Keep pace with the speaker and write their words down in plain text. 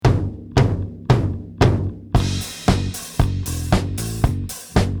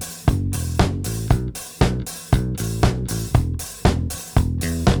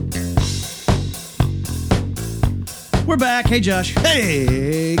back. Hey, Josh.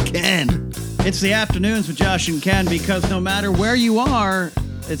 Hey, Ken. It's the afternoons with Josh and Ken because no matter where you are,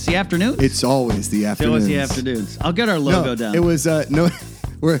 it's the afternoons. It's always the It's afternoons. always the afternoons. I'll get our logo down. It was no.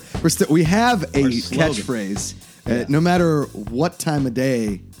 We have a Our slogan. catchphrase. Yeah. No matter what time of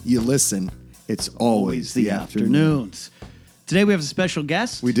day you listen, it's always the afternoons. Today we have a special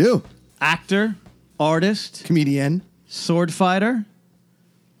guest. We do. Actor, artist, Comedian. sword fighter,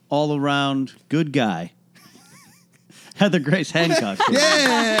 all around good guy. Heather Grace Hancock.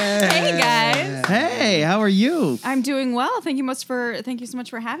 Yeah. Hey guys, Hey, how are you? I'm doing well. Thank you so much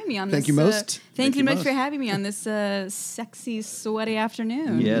for having me on this. Thank you most. Thank you much for having me on this sexy, sweaty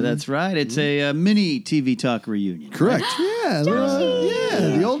afternoon. Yeah, that's right. It's a mini TV Talk reunion. Correct. Yeah.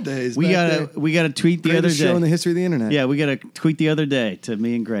 The old days. We back gotta tweet the there. other Greatest show in the day. history of the internet. Yeah, we got to tweet the other day to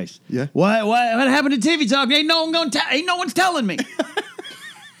me and Grace. Yeah. What happened to TV Talk? Ain't no one's telling me.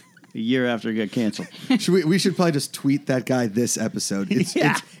 A year after it got canceled. We should probably just tweet that guy this episode.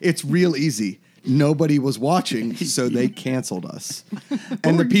 Yeah. It's real easy. Nobody was watching, so they canceled us.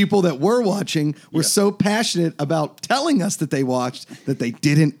 And the people that were watching were so passionate about telling us that they watched that they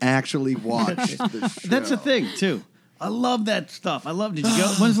didn't actually watch the show. That's the thing too. I love that stuff. Did you go?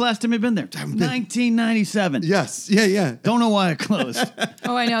 When's the last time you've been there? 1997. Yes. Yeah. Don't know why it closed.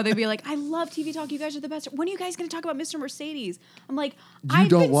 Oh, I know. They'd be like, "I love TV Talk. You guys are the best. When are you guys going to talk about Mr. Mercedes?" I'm like, I've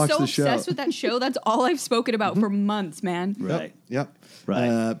don't been watch so the show. obsessed with that show. That's all I've spoken about for months, man. Right. Yep.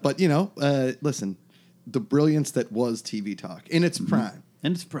 Right. But, listen, the brilliance that was TV Talk in its prime.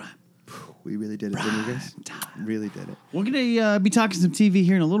 And it's prime. We really did it, didn't we, guys? Really did it. We're gonna be talking some TV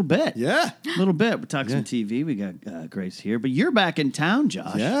here in a little bit. Yeah. A little bit. We're talking some TV. We got Grace here, but you're back in town,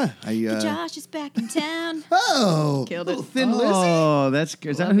 Josh. Yeah. Josh is back in town. Oh. Killed it. Little Thin Lizzy. Oh, that's good.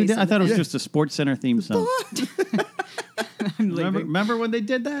 Is that Love who me did? I some- thought it was Yeah. just a Sports Center theme song. I'm leaving. Remember when they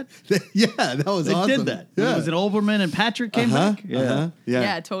did that? Yeah, that was They awesome. did that. Yeah. Was it Olbermann and Patrick came back? Yeah.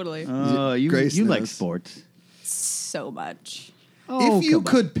 Yeah, totally. Oh, you Grace like knows. sports. So much. Oh, If you come on.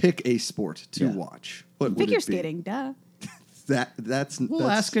 could pick a sport to Yeah. watch, what would Figure it be? skating, duh. That's We'll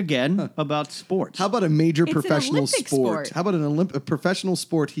ask again about sports. How about a major It's an professional Olympic sport? sport. How about a professional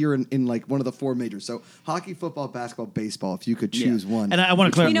sport here in like one of the four majors? So hockey, football, basketball, baseball. If you could choose one, And I want to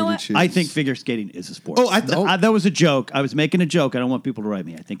which clarify. one You know would what? choose? I think figure skating is a sport. Oh, that was a joke. I was making a joke. I don't want people to write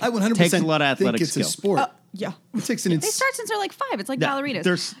me. I think I it 100% takes a lot of athletic think it's skill. a sport. Yeah. It takes an They start since they're like 5. It's like ballerinas.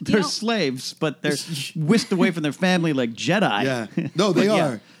 They're You know? slaves, but they're whisked away from their family like Jedi. Yeah, no, they Yeah.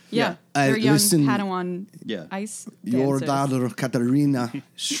 are. Yeah. I They're young listen- Padawan Yeah. ice Your dancers. daughter Katarina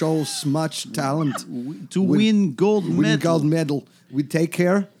shows much talent To win gold medal. gold medal. We take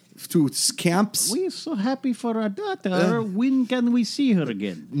her to camps. We are so happy for our daughter. When can we see her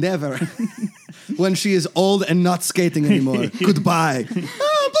again? Never. When she is old and not skating anymore. Goodbye.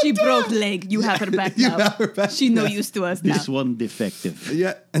 She broke leg. You have her back You now. have her back She's no use to us now. This one defective.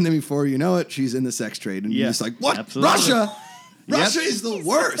 Yeah, and then before you know it, she's in the sex trade, and Yeah, you're just like, "What? absolutely. Russia? Yep. Russia is the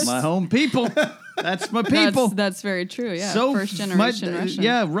worst." My home people. That's my people. That's very true. Yeah. So First generation Russian.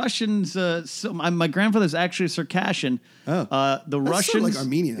 Yeah, Russians. My grandfather's actually Circassian. Oh. The That's sort of Russians, like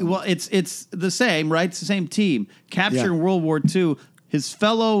Armenian. Well, it's the same, right? It's the same team. Capturing Yeah. World War II. His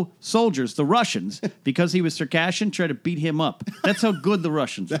fellow soldiers, the Russians, because he was Circassian, tried to beat him up. That's how good the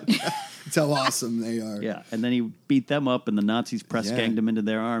Russians are. That's how awesome they are. Yeah, and then he beat them up, and the Nazis press ganged him into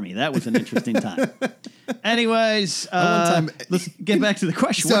their army. That was an interesting time. Anyways, time- let's get back to the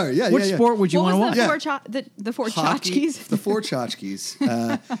question. Sorry, what sport would you What want to was watch? the four Hockey, tchotchkes? the four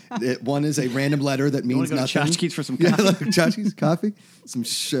tchotchkes. One is a random letter that wanna means go to nothing. Tchotchkes for some Yeah, coffee? like tchotchkes, coffee, some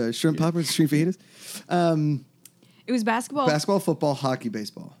shrimp poppers, shrimp fajitas. It was basketball. Basketball, football, hockey,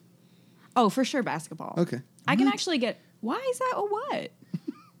 baseball. Oh, for sure, basketball. Okay. I can actually get. Why is that a what?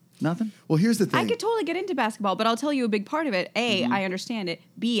 Nothing? Well, here's the thing. I could totally get into basketball, but I'll tell you a big part of it. A, I understand it.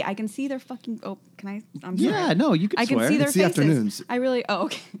 B, I can see their fucking. Oh, can I? I'm sorry. Yeah, no, you can I can swear. see their It's the faces. afternoons. I really. Oh,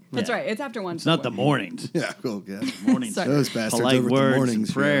 okay. That's Yeah. right. It's after 1. It's not the mornings. Yeah, cool. Yeah. Mornings. Sorry. Those bastards Polite over at words, the and mornings.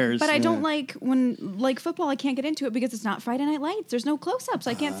 yeah. prayers. But I Yeah. don't like football. I can't get into it because it's not Friday Night Lights. There's no close-ups.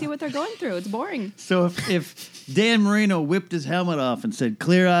 I can't see what they're going through. It's boring. So if Dan Marino whipped his helmet off and said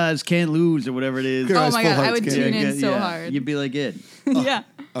 "Clear eyes, can't lose" or whatever it is, Clear Oh eyes, my full God, I hearts, would can't- tune in so hard. you'd be like it. Yeah.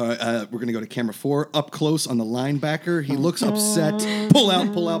 All right, we're going to go to camera 4. Up close on the linebacker. He looks upset. Pull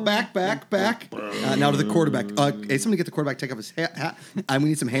out, back. Now to the quarterback. Hey, somebody get the quarterback, take off his hat. We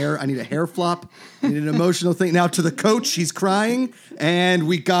need some hair. I need a hair flop. I need an emotional thing. Now to the coach. He's crying. And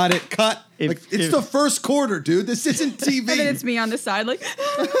we got it cut. It's the first quarter, dude. This isn't TV. And then it's me on the side, like.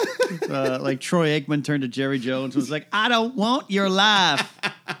 Like Troy Aikman turned to Jerry Jones and was like, "I don't want your life."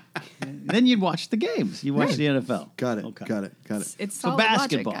 Then you'd watch the games. You watch Right. the NFL. Got it. Okay. Got it. It's So solid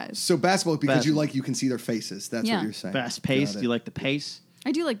basketball. logic, guys. So basketball because Basketball. you can see their faces. That's Yeah. what you're saying. Fast pace. Got Do it. you like the pace?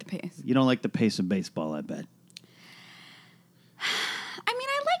 I do like the pace. You don't like the pace of baseball, I bet. I mean,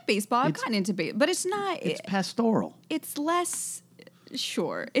 I like baseball. I've It's- gotten into baseball, but it's not. It's pastoral. It's less.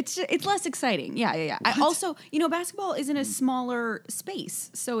 Sure, it's less exciting. Yeah. I also, basketball is in a smaller space,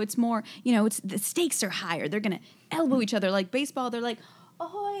 so it's more. It's the stakes are higher. They're gonna elbow each other. Like baseball, they're like,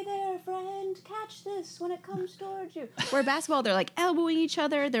 "Ahoy there, friend! Catch this when it comes towards you." Where basketball, they're like elbowing each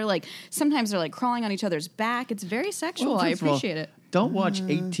other. They're like sometimes they're like crawling on each other's back. It's very sexual. I First of all, appreciate it. Don't watch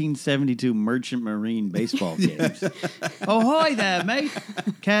 1872 Merchant Marine baseball games. Ahoy there, mate.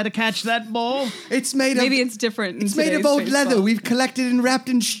 Care to catch that ball? It's made of. Maybe it's different. in It's made of today's old baseball. leather. We've collected and wrapped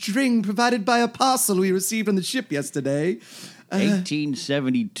in string provided by a parcel we received on the ship yesterday.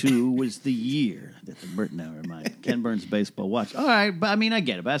 1872 was the year that the never mind. Ken Burns baseball watch. All right, but I mean, I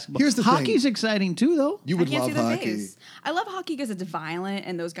get it. Basketball. Here's the thing. Hockey's exciting too, though. You I would can't love see their hockey. face. I love hockey because it's violent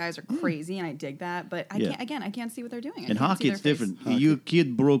and those guys are crazy and I dig that. But I Yeah. can't see what they're doing. I In can't hockey, see it's their face. different. Your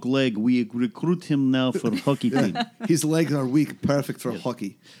kid broke leg. We recruit him now for hockey team. His legs are weak, perfect for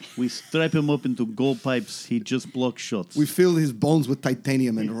hockey. We strap him up into goal pipes. He just blocks shots. We filled his bones with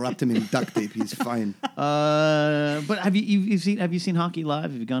titanium and wrapped him in duct tape. He's fine. But have you seen hockey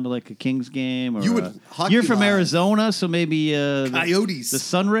live? Have you gone to like a Kings game? Or You would- hockey you're from live. Arizona, so maybe Coyotes. the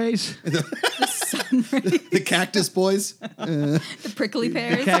Sunrays, The Cactus Boys. The prickly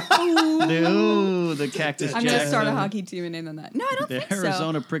pears. no, the Cactus. I'm going to Jacks. start a hockey team and name them that. No, I don't The think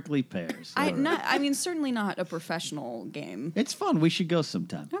Arizona so. Prickly Pears. All right. I mean, certainly not a professional game. It's fun. We should go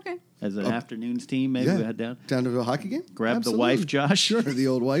sometime. Okay. As an afternoons team, maybe we head down. Down to a hockey game? Grab Absolutely. the wife, Josh. Sure, the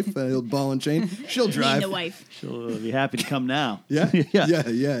old wife, the old ball and chain. She'll drive. the wife. She'll be happy to come now. Yeah? yeah.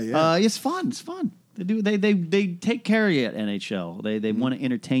 Yeah. It's fun. It's fun. They take care of you at NHL. They want to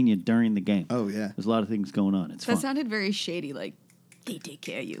entertain you during the game. Oh, yeah. There's a lot of things going on. It's That fun. sounded very shady, like, they take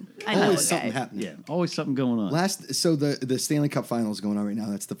care of you. I know a Always guy. something happening. Yeah, always something going on. So the Stanley Cup final is going on right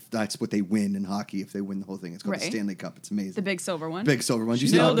now. That's what they win in hockey if they win the whole thing. It's called the Right. Stanley Cup. It's amazing. The big silver one. Big silver one. Did you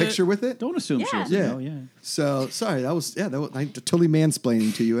see Nailed that it. picture with it? Don't assume she Yeah. doesn't Yeah. know. Yeah. So sorry, that was I totally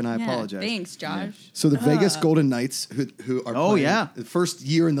mansplaining to you, and I Yeah, apologize. Thanks, Josh. So the Vegas Golden Knights, who are Oh, playing yeah. the first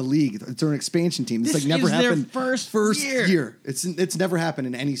year in the league, it's an expansion team. This This like never is their happened. first year. year. It's never happened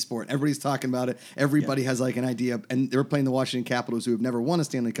in any sport. Everybody's talking about it. Everybody has like an idea, and they're playing the Washington Capitals, who have never won a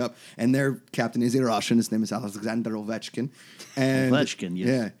Stanley Cup, and their captain is a Russian. His name is Alexander Ovechkin. And Ovechkin, yes.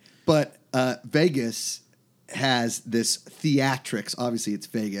 yeah, but Vegas has this theatrics. Obviously, it's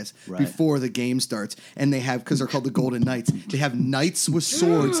Vegas Right. before the game starts, and they have because they're called the Golden Knights. They have knights with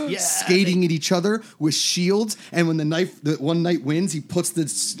swords skating at each other with shields. And when the one knight wins, he puts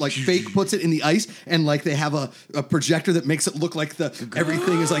this puts it in the ice, and like they have a projector that makes it look like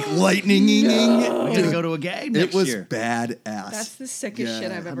everything is like lightninging. We're gonna go to a game next It was year. badass. That's the sickest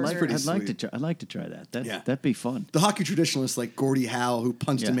shit I've ever I'd heard. I'd like to sweet. try. I'd like to try that. Yeah. That'd be fun. The hockey traditionalists like Gordie Howe, who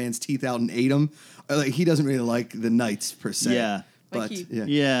punched a Yeah. man's teeth out and ate him, like, he doesn't really like the Knights per se. Yeah. But Like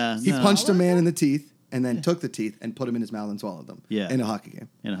Yeah, he no. punched a man in the teeth and then took the teeth and put them in his mouth and swallowed them. Yeah. In a hockey game.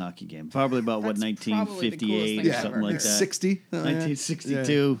 in a hockey game. Probably about what That's probably the coolest 1958 thing or I've something ever like heard. that. 60? Oh, yeah.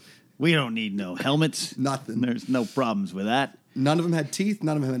 1962. We don't need no helmets. Nothing. There's no problems with that. None of them had teeth.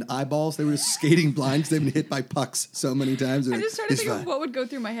 None of them had eyeballs. They were just skating blind because they've been hit by pucks so many times. I just started It's thinking of fine. what would go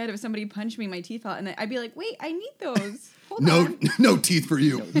through my head if somebody punched me, my teeth out, and I'd be like, "Wait, I need those. Hold No, on." no teeth for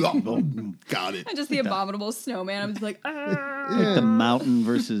you. Got it. And just the abominable snowman. I'm just like, Like the Mountain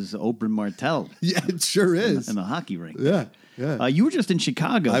versus Oberyn Martell Yeah, it sure is. in the hockey rink. Yeah, yeah. You were just in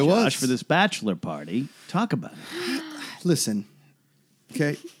Chicago, I Josh, was. for this bachelor party. Talk about it. Listen,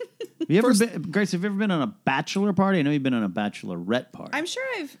 okay. Have you ever been, Grace? Have you ever been on a bachelor party? I know you've been on a bachelorette party. I'm sure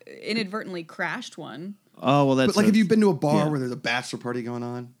I've inadvertently crashed one. Oh well, that's But like, have you been to a bar yeah. where there's a bachelor party going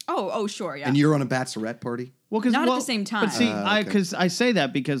on Oh, sure, yeah. and you're on a bachelorette party? Well, cause, Not at well, the same time. But see, okay. because I say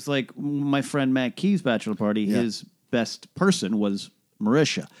that because like my friend Matt Key's bachelor party, Yeah. his best person was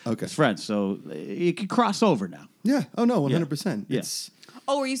Marisha, Okay. his friend. So it could cross over now. Yeah. Oh no, 100%. Yeah. It's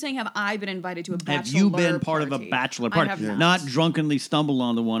Oh, are you saying have I been invited to a bachelor Have you been part of a bachelor party? I have not. Not drunkenly stumbled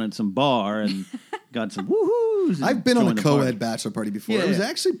onto one at some bar and got some woohoos. and I've been on a joined the party. co-ed bachelor party before. Yeah, It was yeah.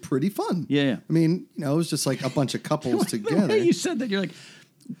 actually pretty fun. Yeah, yeah. I mean, it was just like a bunch of couples The together. way you said that, you're like,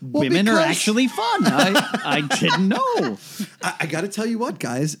 Well, women are because- actually fun. I didn't know. I got to tell you what,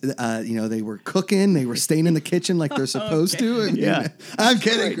 guys. They were cooking. They were staying in the kitchen like they're supposed to. And, Yeah. I'm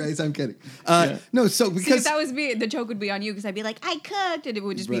kidding, Grace. I'm kidding. No, so See, if because that was me, the joke would be on you because I'd be like, I cooked, and it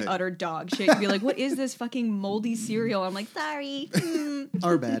would just Right. be utter dog shit. You'd be like, what is this fucking moldy cereal? I'm like, sorry.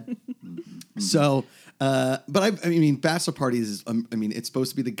 our bad. So But I mean, bachelor parties is, I mean, it's supposed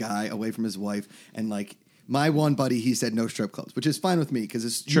to be the guy away from his wife. And like my one buddy, he said no strip clubs, which is fine with me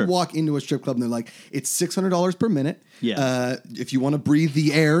because Sure. you walk into a strip club and they're like, it's $600 per minute. Yeah. If you want to breathe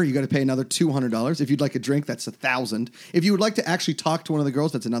the air, you got to pay another $200. If you'd like a drink, that's $1,000. If you would like to actually talk to one of the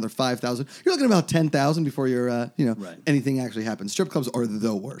girls, that's another $5,000. You're looking at about $10,000 before you're, Right. anything actually happens. Strip clubs are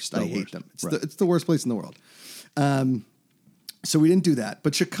the worst. I hate worst. them. Right. It's the worst place in the world. So we didn't do that.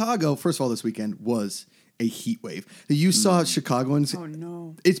 But Chicago, first of all, this weekend was a heat wave. You saw Chicagoans. Oh,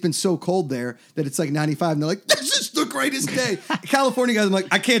 no. It's been so cold there that it's like 95, and they're like, "This is the greatest day." California guys, I'm like,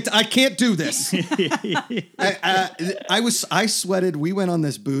 I can't do this. I sweated. We went on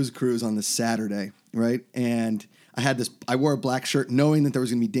this booze cruise on this Saturday, right? And I wore a black shirt knowing that there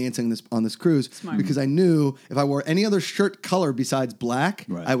was going to be dancing on this cruise Smart. because I knew if I wore any other shirt color besides black,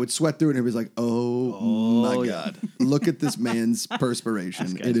 Right. I would sweat through it. And everybody's like, oh my yeah. God, look at this man's perspiration.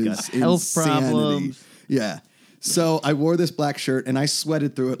 This guy's It got is health insanity. problems. Yeah. So I wore this black shirt and I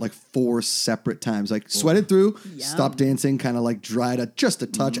sweated through it like 4 separate times. Like sweated through, Yum. stopped dancing, kind of like dried just a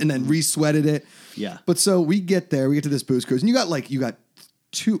touch, and then re-sweated it. Yeah. But so we get to this booze cruise, and you got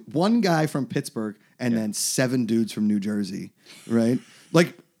one guy from Pittsburgh and then 7 dudes from New Jersey, right?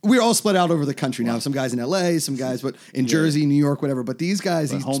 Like we're all split out over the country now. Some guys in LA, some guys but in Jersey, New York, whatever. But these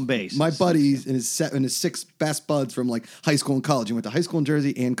guys, But home base. My buddies and his 6 best buds from like high school and college. He went to high school in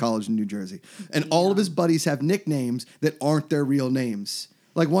Jersey and college in New Jersey. And all of his buddies have nicknames that aren't their real names.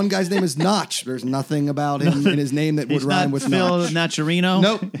 Like one guy's name is Notch. There's nothing about him in his name that would It's rhyme not with Phil Notch. Nacherino.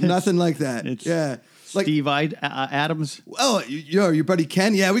 Nope, nothing like that. It's Yeah. Like, Steve Adams. oh, your buddy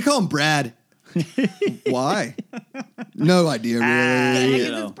Ken? Yeah, we call him Brad. Why? No idea, really. Heck, you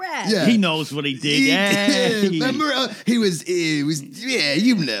it's know. Brad. Yeah. He knows what he did. He Hey. did. Remember, he was, yeah,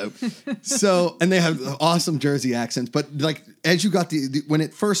 you know. So, and they have awesome Jersey accents, but like as you got when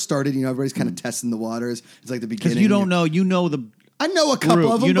it first started, everybody's kind of testing the waters. It's like the beginning. Because you don't know. You know the. I know a couple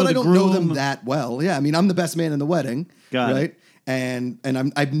group. of them, You know but I the don't know them groom. that well. Yeah, I mean, I'm the best man in the wedding, Got it. right? And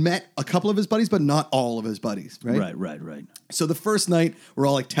I've met a couple of his buddies, but not all of his buddies, right? Right. So the first night, we're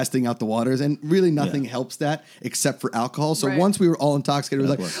all like testing out the waters, and really nothing helps that except for alcohol. So Right. once we were all intoxicated, we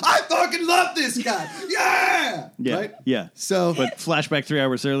were like, Of course. I fucking love this guy. Yeah. Yeah. Right? Yeah. So, But flashback 3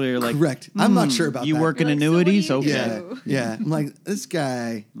 hours earlier, like correct. I'm not sure about you that. work in You're like, so annuities. what do you Okay. Yeah. do? Yeah. I'm like, this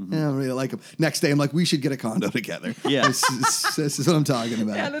guy, I don't really like him. Next day, I'm like, we should get a condo together. Yeah. This is what I'm talking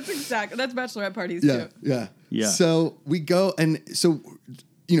about. Yeah, that's bachelorette parties Yeah, too. yeah, Yeah. So we go, and so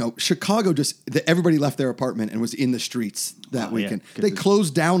Chicago everybody left their apartment and was in the streets that Oh, yeah, weekend. 'cause They it's-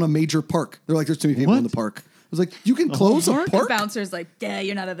 closed down a major park. They're like, there's too many people in the What? park. I was like, you can close a The park? bouncer's like, yeah,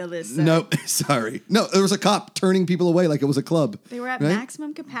 you're not on the list. Sorry. No, sorry. No, there was a cop turning people away like it was a club. They were at right?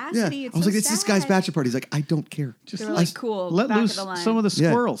 maximum Yeah, capacity. It's I was so like, it's this guy's sad. bachelor party. He's like, I don't care. They were like, cool. Let back loose of the line. some of the Yeah.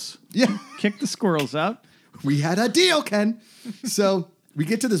 squirrels. Yeah. Kick the squirrels out. We had a deal, Ken. So we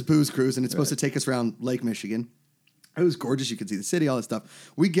get to this booze cruise, and it's supposed to take us around Lake Michigan. It was gorgeous. You could see the city, all this stuff.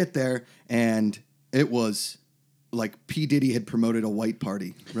 We get there, and it was like P. Diddy had promoted a white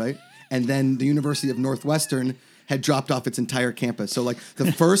party, right? And then the University of Northwestern had dropped off its entire campus. So like the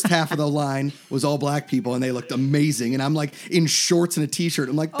first half of the line was all black people, and they looked amazing. And I'm like in shorts and a t-shirt.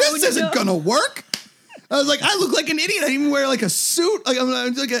 I'm like, this isn't no. gonna work. I was like, I look like an idiot. I didn't even wear like a suit. Like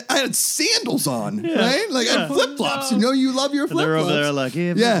I had sandals on, right? Like I had flip flops. no. You love your And flip they're flops. over there like,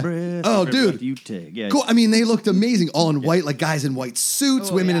 every Yeah. breath, Oh, every dude. breath you take. Yeah. Cool. I mean, they looked amazing, all in white, like guys in white suits,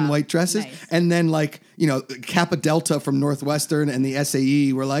 Oh, women in yeah. white dresses, Nice. and then like Kappa Delta from Northwestern and the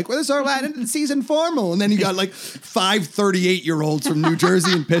SAE were like, "Well, this is our Latin season formal," and then you got like 5 38-year-olds from New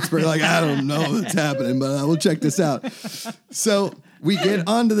Jersey and Pittsburgh, like, I don't know what's happening, but we'll check this out. So we get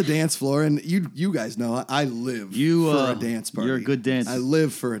onto the dance floor, and you guys know I live for a dance party. you're a good dancer. I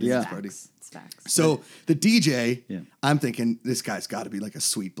live for a dance party. Facts. It's facts. So the DJ, Yeah. I'm thinking this guy's got to be like a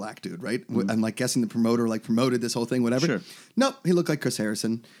sweet black dude, right? I'm like guessing the promoter like promoted this whole thing, whatever. Sure. Nope, he looked like Chris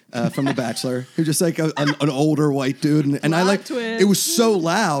Harrison from The Bachelor. He was just like an older white dude, and I like twist. it was so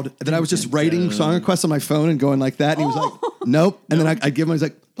loud that I was just writing song requests on my phone and going like that, and he was like, nope, and then I'd give him, he's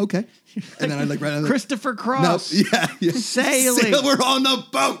like, okay, and then I'd like write on Christopher Nope. Cross. Yeah. Sailing. We're on the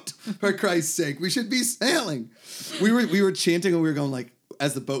boat, for Christ's sake. We should be sailing. We were chanting and we were going like,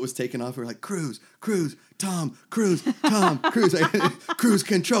 as the boat was taking off, we were like, cruise, Tom, cruise, cruise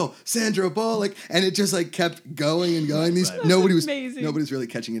control, Sandra Bullock. And it just like kept going and going. Amazing. Nobody's really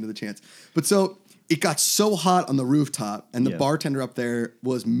catching into the chance. But so it got so hot on the rooftop, and the Yeah. bartender up there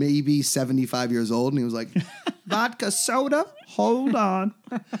was maybe 75 years old, and he was like, vodka soda? Hold on.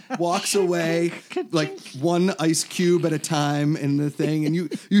 Walks away, like one ice cube at a time in the thing, and you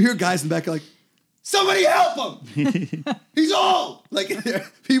hear guys in the back like, Somebody help him! He's old! Like,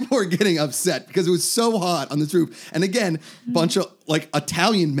 people were getting upset because it was so hot on this roof. And again, bunch of, like,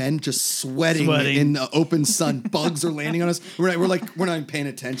 Italian men just sweating. In the open sun. Bugs are landing on us. We're not even paying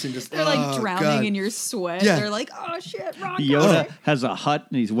attention. Just They're like drowning God. in your sweat. Yeah. They're like, oh shit, rock. Yoda has a hut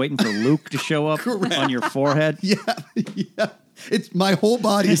and he's waiting for Luke to show up on your forehead. Yeah, yeah. It's my whole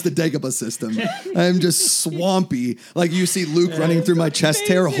body is the Dagobah system. I'm just swampy. Like you see Luke running through my chest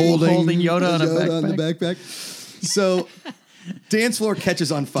hair, holding Yoda on the backpack. So, dance floor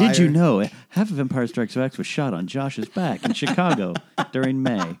catches on fire. Did you know half of Empire Strikes Back was shot on Josh's back in Chicago during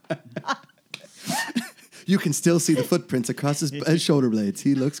May? You can still see the footprints across his shoulder blades.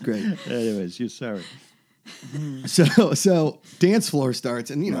 He looks great. Anyways, you're sorry. So dance floor starts,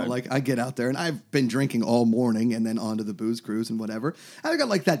 and like I get out there, and I've been drinking all morning, and then onto the booze cruise and whatever. I got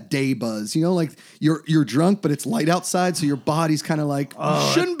like that day buzz, like you're drunk, but it's light outside, so your body's kind of like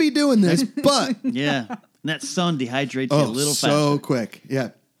shouldn't be doing this, but Yeah. And that sun dehydrates you a little faster. so quick, yeah.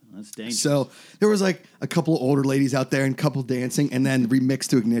 That's dangerous. So there was like a couple of older ladies out there and a couple dancing, and then Remix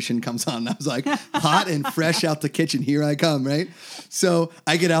to Ignition comes on. And I was like, hot and fresh out the kitchen. Here I come, right? So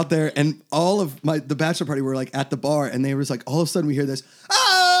I get out there, and all of the bachelor party were like at the bar, and they were just like, all of a sudden we hear this,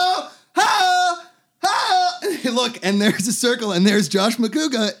 oh, oh, oh. And look, and there's a circle, and there's Josh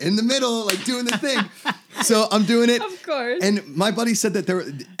McCouga in the middle, like doing the thing. So I'm doing it. Of course. And my buddy said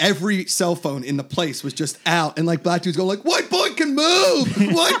that every cell phone in the place was just out, and like black dudes going like, white boy can move,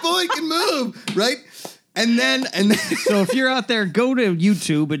 white boy can move, right? And then So if you're out there, go to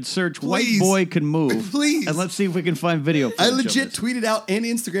YouTube and search Please. "White Boy Can Move." Please. And let's see if we can find video. I footage of legit this. tweeted out and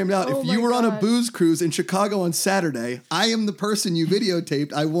Instagrammed out, Oh if you my were on a God. booze cruise in Chicago on Saturday, I am the person you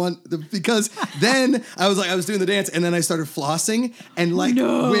videotaped. Because then I was doing the dance, and then I started flossing, and like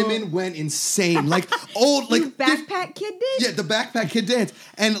women went insane. Like old, like Backpack Kid did? yeah, the backpack kid dance.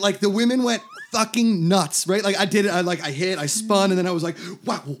 And like the women went fucking nuts, right? Like I did it, I hit, I spun, and then I was like,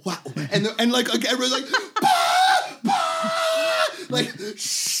 wow, wow. And like everyone's like, bah, bah, like,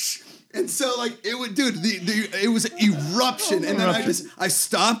 shh. And so like it would, dude, it was an eruption. And then I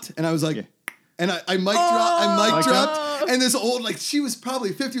stopped, and I was like, and I mic dropped, and this old, like, she was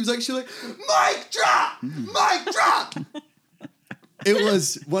probably 50, was like, mic drop. It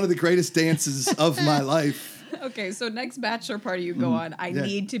was one of the greatest dances of my life. Okay, so next bachelor party you go on, I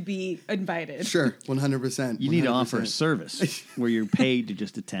need to be invited. Sure, 100%. You need to 100%. offer a service where you're paid to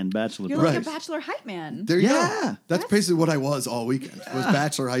just attend bachelor You're parties. like a bachelor hype man. There you Yeah. go. That's basically what I was all weekend. Was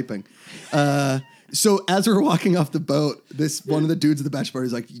bachelor hyping. So as we were walking off the boat, one of the dudes at the bachelor party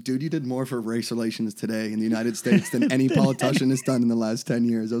is like, dude, you did more for race relations today in the United States than any politician has done in the last 10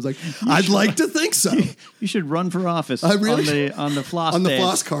 years. I was like, I'd like to think so. You should run for office I really on the floss On the dance.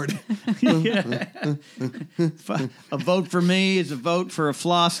 floss card. A vote for me is a vote for a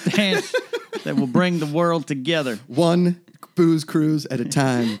floss dance that will bring the world together. One booze cruise at a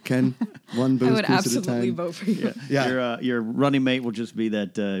time, Ken. One booze I would cruise absolutely at a time. vote for you. Yeah. Your running mate will just be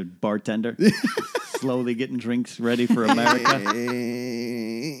that bartender, slowly getting drinks ready for America.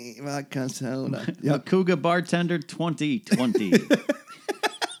 Hey, vodka soda. Yep. Cougar Bartender 2020.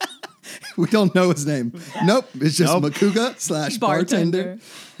 We don't know his name. Nope. It's just Nope. Makuga / bartender.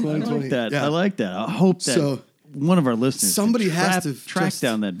 I like that. Yeah. I like that. I hope that So- one of our listeners Somebody can has to track just-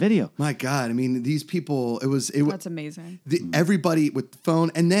 down that video. My God, I mean, these people. That's amazing. Everybody with the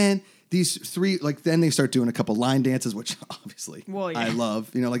phone, and then these three, like, then they start doing a couple line dances, which obviously Well, yeah. I love.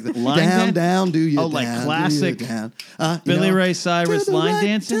 Like the Line down, dance? down, do you Oh, like down, do you classic down. Billy Ray Cyrus to the line right,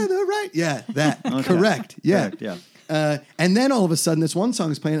 dancing? to the right. Yeah, that Okay. correct. Yeah, Correct, yeah. And then all of a sudden, this one song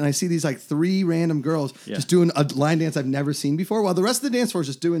is playing, and I see these like three random girls Yeah. just doing a line dance I've never seen before, while the rest of the dance floor is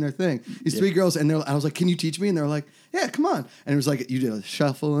just doing their thing. These three girls, and I was like, "Can you teach me?" And they're like, "Yeah, come on." And it was like you did a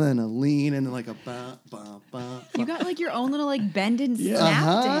shuffle and a lean, and then like a ba ba ba. You got like your own little like bend and snap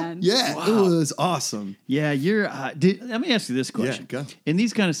Uh-huh. dance. Yeah, it was awesome. Yeah, you're. Let me ask you this question. go. In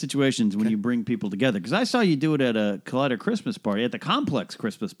these kind of situations, when you bring people together, because I saw you do it at a Collider Christmas party, at the Complex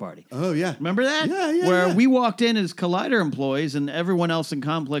Christmas party. Oh yeah, Remember that? Yeah, Where yeah. we walked in as Collider employees, and everyone else in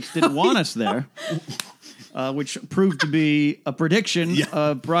Complex didn't want us there. Which proved to be a prediction,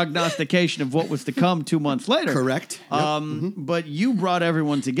 a prognostication of what was to come 2 months later. Correct. Yep. But you brought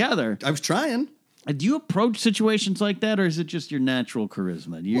everyone together. I was trying. Do you approach situations like that, or is it just your natural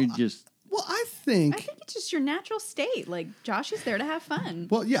charisma? You're just... Well, I I think. think it's just your natural state. Like Josh is there to have fun.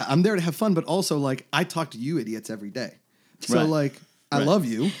 Well, yeah, I'm there to have fun, but also like I talk to you idiots every day. So Right. like I Right. love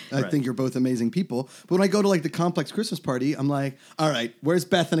you. I Right. think you're both amazing people. But when I go to like the complex Christmas party, I'm like, all right, where's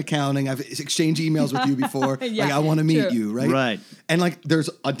Beth in accounting? I've exchanged emails with you before. Yeah, like I want to meet true. you, right? Right. And like there's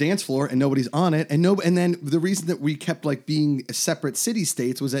a dance floor and nobody's on it. And then the reason that we kept like being separate city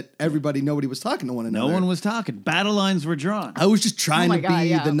states was that nobody was talking to one another. No one was talking. Battle lines were drawn. I was just trying my to God, be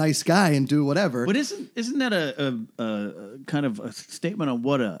yeah. the nice guy and do whatever. But isn't that a kind of a statement on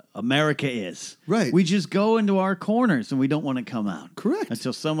what America is? Right. We just go into our corners and we don't want to come out. Correct.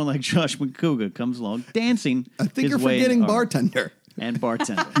 Until someone like Josh McCouga comes along dancing. I think his you're way forgetting in our- bartender. and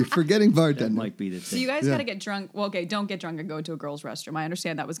bartender. You're forgetting That bartender. might be the thing. So you guys Yeah. got to get drunk. Well, okay, don't get drunk and go to a girl's restroom. I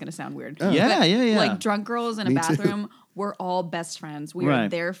understand that was going to sound weird. Yeah, But, yeah. Like drunk girls in a Me too. bathroom, we're all best friends. We are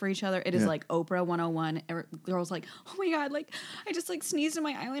Right. there for each other. It is Yeah. like Oprah 101. Girls like, oh my God, like I just like sneezed and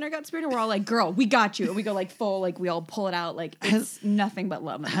my eyeliner got sprayed. And we're all like, girl, we got you. And we go like full, like we all pull it out. Like it's nothing but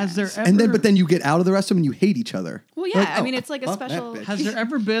love. in Has there. there ever? But then you get out of the restroom and you hate each other. Well, yeah. Like, I oh, mean, it's like a fuck that special. bitch. Has there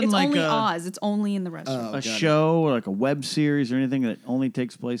ever been It's like only a Oz. It's only in the restroom. Oh, got a it. show or like a web series or anything that only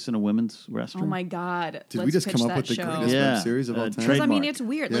takes place in a women's restroom? Oh my God. Did Let's we just pitch come up that with the show. greatest Yeah. web series of all time? Trade- Because I mean, Trademark. it's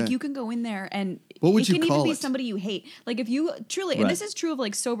weird. Yeah. Like you can go in there and What would it you can call even be it? somebody you hate. Like if you truly, Right. and this is true of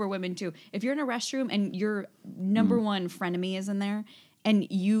like sober women too. If you're in a restroom and your number one frenemy is in there, and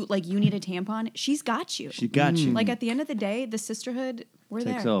you need a tampon, she's got you. She got you. Like at the end of the day, the sisterhood, we're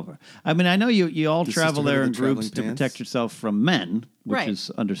Takes there. over. I mean, I know you all The travel sisterhood there of in the traveling groups to pants. protect yourself from men, which Right.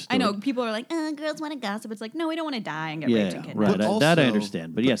 is understood. I know people are like, girls want to gossip. It's like, no, we don't want to die and get Yeah, raped and kidnapped. right. But That I also-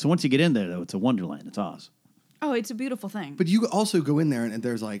 understand. But yeah, so once you get in there, though, it's a wonderland. It's Oz. Oh, it's a beautiful thing. But you also go in there and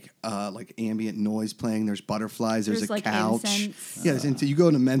there's like ambient noise playing. There's butterflies. There's a like couch. incense. Yeah, and so you go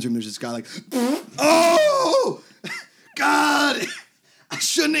in the men's room. There's this guy like, oh God, I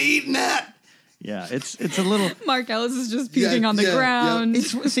shouldn't have eaten that. Yeah, it's a little. Mark Ellis is just Yeah, puking on the yeah, yeah. ground.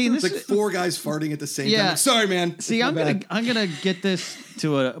 It's see It's this. like four guys farting at the same Yeah. time. Like, sorry, man. See, My I'm bad. gonna get this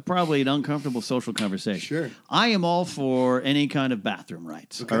to a probably an uncomfortable social conversation. Sure. I am all for any kind of bathroom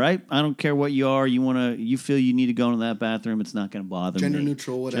rights. All right, I don't care what you are. You feel you need to go into that bathroom. It's not going to bother me. Gender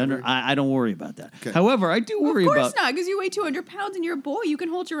neutral, whatever. I don't worry about that. Okay. However, I do worry Of course about. not, because you weigh 200 pounds and you're a boy. You can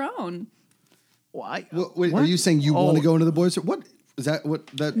hold your own. Why? Wait, what? are you saying you want Oh. to go into the boys' room? What is that? What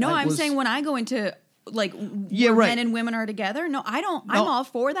that? No, I I'm was- saying when I go into like Yeah, where right. men and women are together. No, I don't. No. I'm all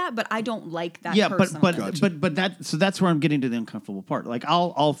for that, but I don't like that. Yeah, personally. Gotcha. but that so that's where I'm getting to the uncomfortable part. Like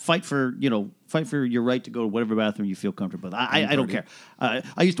I'll fight for your right to go to whatever bathroom you feel comfortable with. I don't care. I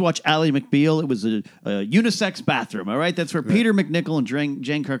used to watch Ally McBeal. It was a unisex bathroom. All right, that's where Peter McNichol and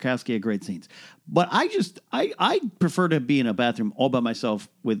Jane Karkowski had great scenes. But I prefer to be in a bathroom all by myself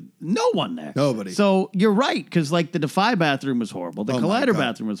with no one there. Nobody. So you're right, because like the Defy bathroom was horrible. The Oh my Collider God.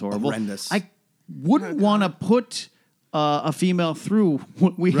 bathroom was horrible. Horrendous. I wouldn't want to put a female through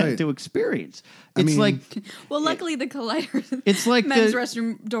what we Right. had to experience. I It's mean- like well, luckily the Collider, It's like men's the-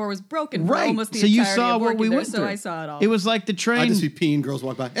 restroom door was broken for right. almost the So you entirety saw of what working we there, went so through. I saw it all. It was like the train. I just be peeing. Girls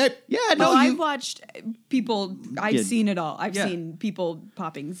walk by. Hey, yeah, No, no, I've you, watched people. I've Yeah. seen it all. I've Yeah. seen people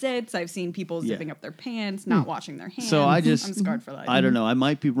popping zits. I've seen people Yeah. zipping up their pants, not washing their hands. So I'm scarred for life. I don't know. I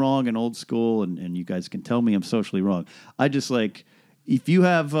might be wrong and old school, and you guys can tell me I'm socially wrong. I just like. If you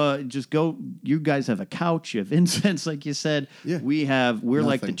have, just go. You guys have a couch. You have incense, like you said. Yeah. We're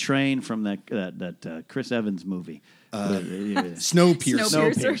like the Nothing. train from that Chris Evans movie.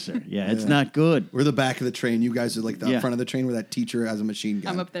 Snowpiercer. Snowpiercer. Yeah, it's not good. We're the back of the train. You guys are like the Yeah. front of the train where that teacher has a machine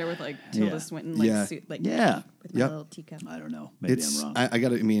gun. I'm up there with like Tilda Yeah. Swinton, like Yeah. suit, like Yeah. with my Yep. little teacup. I don't know. Maybe It's I'm wrong. I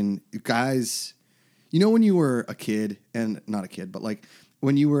gotta. I mean, guys, you know when you were a kid and not a kid, but like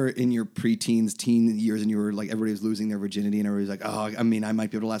when you were in your preteens, teen years, and you were like everybody was losing their virginity, and everybody was like, "Oh, I mean, I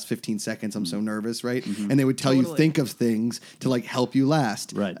might be able to last 15 seconds. I'm so nervous, right?" And they would tell you Totally. think of things to like help you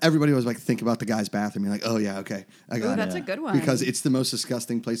last. Right. Everybody was like, think about the guy's bathroom. You're like, "Oh yeah, okay, I Ooh, got it." that's a good one. Because it's the most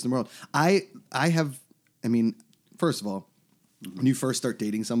disgusting place in the world. I mean, first of all, when you first start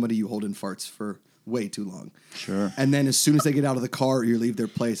dating somebody, you hold in farts for way too long. Sure. And then as soon as they get out of the car or you leave their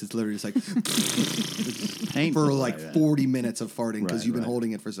place, it's literally just like Painful. for like Right, 40 minutes of farting because Right, you've been right.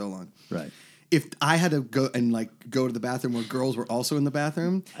 holding it for so long. Right. If I had to go to the bathroom where girls were also in the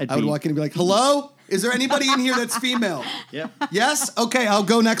bathroom, I'd I would be- walk in and be like, "Hello? Is there anybody in here that's female?" Yep. Yes? Okay, I'll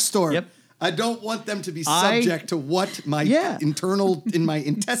go next door. Yep. I don't want them to be I- subject to what my Yeah. my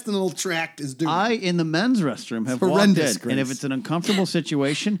intestinal tract is doing. I, in the men's restroom, have walked horrendous, in, and if Grace. it's an uncomfortable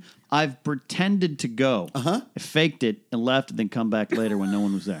situation, I've pretended to go, I faked it, and left, and then come back later when no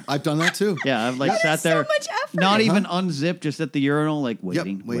one was there. I've done that too. Yeah, I've like sat so there, much effort. not even unzipped, just at the urinal, like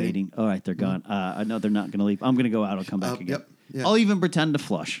waiting, waiting. waiting. All right, they're gone. I know they're not going to leave. I'm going to go out. I'll come back again. yep, yeah. I'll even pretend to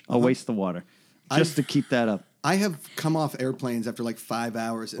flush. I'll waste the water just to keep that up. I have come off airplanes after like 5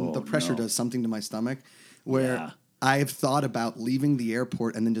 hours, and Oh, the pressure no. does something to my stomach where Yeah. I have thought about leaving the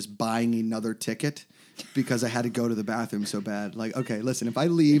airport and then just buying another ticket because I had to go to the bathroom so bad. Like, okay, listen, if I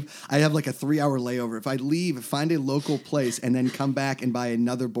leave, I have like a 3-hour layover. If I leave, find a local place, and then come back and buy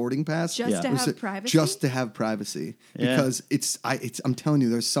another boarding pass. Just to or have privacy? Just to have privacy. Yeah. Because I'm telling you,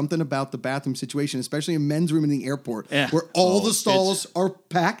 there's something about the bathroom situation, especially in men's room in the airport, where all the stalls are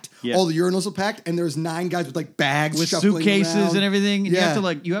packed, all the urinals are packed, and there's 9 guys with like bags with shuffling suitcases around. and everything. And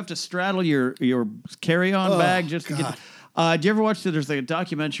Yeah. you have to straddle your carry-on bag just to get. Do you ever watch there's like a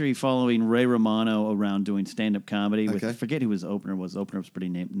documentary following Ray Romano around doing stand-up comedy with I forget who his opener was. The opener was pretty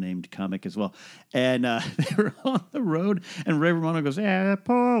named comic as well. And they were on the road, and Ray Romano goes, "Yeah,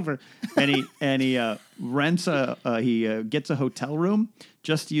 pull over," and he rents he gets a hotel room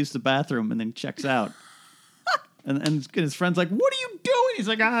just to use the bathroom, and then checks out. And his friend's like, "What are you doing?" He's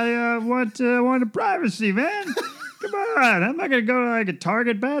like, "I want the privacy, man. Come on, I'm not gonna go to like a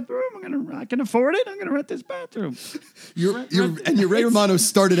Target bathroom. I can afford it. I'm gonna rent this bathroom." Your Ray Romano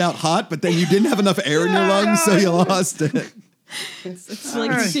started out hot, but then you didn't have enough air in your lungs, so you lost it. It's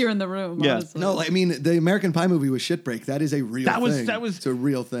like fear in the room. Yeah. Honestly. No, I mean the American Pie movie was Shitbreak. That is a real thing. It's a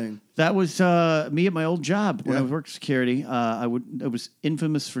real thing. That was me at my old job when I worked security. I was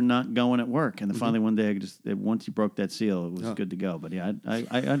infamous for not going at work, and then finally one day once you broke that seal, it was good to go. But yeah,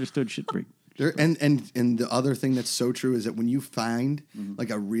 I understood Shitbreak. And the other thing that's so true is that when you find like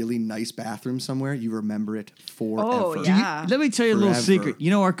a really nice bathroom somewhere, you remember it forever. Oh, yeah. Let me tell you a little Forever. secret.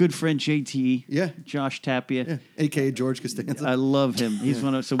 You know our good friend JT? Yeah. Josh Tapia? Yeah. AKA George Costanza. I love him. He's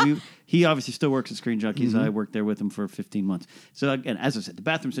one of he obviously still works at Screen Junkies. I worked there with him for 15 months. So again, as I said, the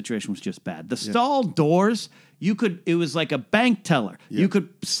bathroom situation was just bad. The stall doors, it was like a bank teller. You could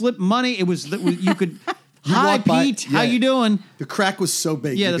slip money. You could hi walk by- Pete, how you doing? The crack was so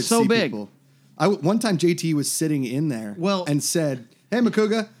big. Yeah, you they're could so see big. people. One time JT was sitting in there and said, "Hey,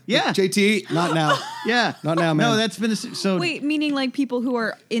 Makuga." Yeah. JT, not now. Yeah. Not now, man. No, that's been so Wait, meaning like people who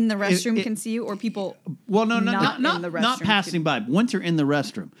are in the restroom can see you, or people? well, no, not in the not restroom passing by. Once you're in the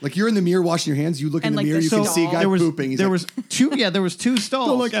restroom. Like you're in the mirror washing your hands, you look in And, the like, mirror, the you can see a stall. guy pooping. He's There like, was two. Yeah, there was 2 stalls.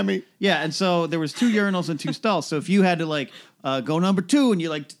 Don't look at me. Yeah, and so there was 2 urinals and 2 stalls. So if you had to go number 2, and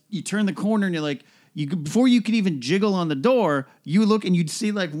you turn the corner, and you're like. Before you could even jiggle on the door, you look and you'd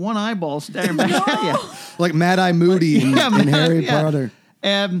see like one eyeball staring back at you. like Mad Eye Moody in Harry Potter.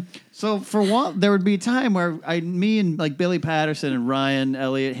 So for a while, there would be a time where me and like Billy Patterson and Ryan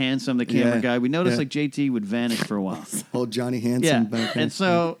Elliott Handsome, the camera guy, we noticed like JT would vanish for a while. Old Johnny Hansen back there. And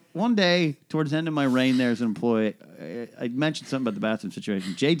so one day, towards the end of my reign there as an employee, I mentioned something about the bathroom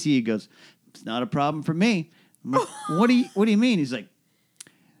situation. JT goes, "It's not a problem for me." I'm like, what do you mean? He's like,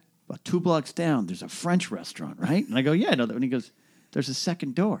 "About 2 blocks down, there's a French restaurant, right?" And I go, "Yeah, I know that." And he goes, "There's a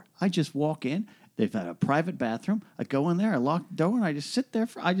second door. I just walk in. They've got a private bathroom. I go in there, I lock the door, and I just sit there.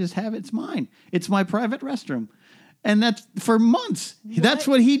 I just have it's mine. It's my private restroom." And that's for months. That's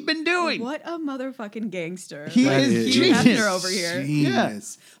what he'd been doing. What a motherfucking gangster! He That is is genius. Hefner over here.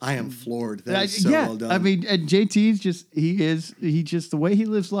 Genius. I am floored. That is so well done. I mean, and JT's the way he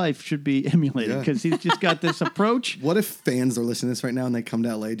lives life should be emulated because he's just got this approach. What if fans are listening to this right now and they come to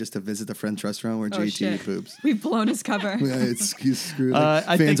LA just to visit the French restaurant where JT shit. poops? We've blown his cover. Yeah, it's screwed. Like,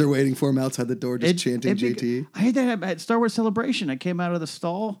 I fans think- are waiting for him outside the door just chanting JT. I had that at Star Wars Celebration. I came out of the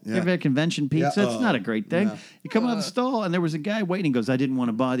stall. Yeah. Ever had convention pizza? Yeah. It's not a great thing. Yeah. You come out of the stall, and there was a guy waiting. He goes, "I didn't want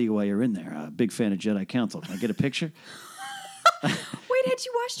to bother you while you're in there. Big fan of Jedi Council. Can I get a picture?" Wait, had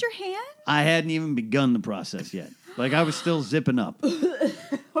you washed your hand? I hadn't even begun the process yet. Like, I was still zipping up.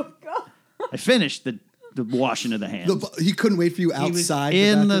 Oh God! I finished the washing of the hands. He couldn't wait for you He was outside.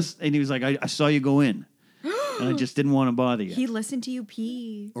 in bathroom. and he was like, I saw you go in. And I just didn't want to bother you. He listened to you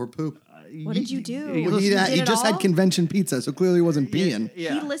pee. Or poop. What did you do? He Well, he did it just all? had convention pizza, so clearly he wasn't peeing.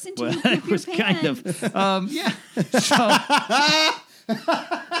 Yeah. He listened to Well, you poop it was your kind of, yeah.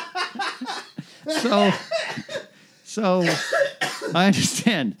 So I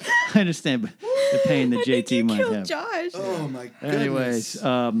understand but the pain that I think JT you might killed have. Josh. Oh my goodness. Anyways,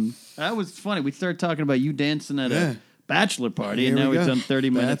 that was funny. We started talking about you dancing at a bachelor party, and Here now we we've go. done 30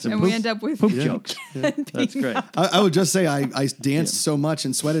 minutes of And we end up with poop jokes. That's great. I would just say I danced so much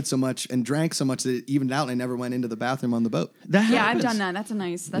and sweated so much and drank so much that it evened out and I never went into the bathroom on the boat. That Yeah, I've happens. done that. That's a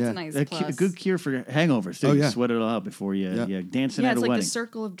nice A plus. good cure for hangovers. Too. Oh, You yeah. sweat it all out before you dancing Yeah, at it's a like wedding. the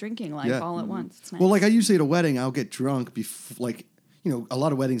circle of drinking life Yeah. all at once. It's nice. Well, like I usually at a wedding, I'll get drunk a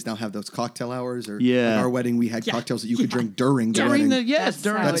lot of weddings now have those cocktail hours or Yeah. like our wedding we had cocktails that you could drink during the during wedding. That's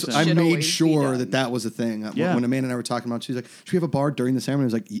during how the it I should made always be sure done. that was a thing. Yeah. When Amanda and I were talking about, she's like, "Should we have a bar during the ceremony?" I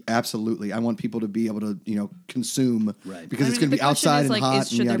was like, "Absolutely. I want people to be able to, consume Right. because it's I going mean, to be outside and hot."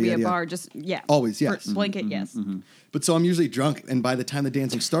 should and there yada, be a yada, yada. bar? Just Always, yes. Blanket, yes. But so I'm usually drunk, and by the time the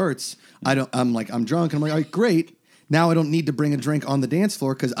dancing starts, I'm drunk, and I'm like, "All right, great." Now I don't need to bring a drink on the dance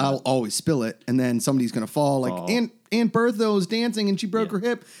floor because I'll always spill it, and then somebody's gonna fall. Like Aunt Bertha was dancing and she broke her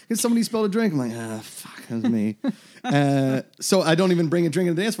hip because somebody spilled a drink. I'm like, fuck, that was me. So I don't even bring a drink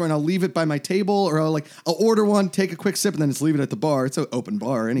to the dance floor, and I'll leave it by my table, or I'll order one, take a quick sip, and then just leave it at the bar. It's an open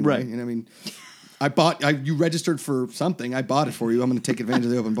bar anyway. Right. You know what I mean? You registered for something. I bought it for you. I'm going to take advantage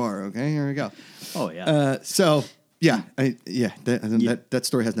of the open bar. Okay, here we go. Oh yeah. That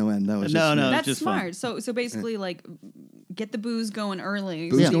story has no end. That was No, That's just smart. fun. So basically, like, get the booze going early,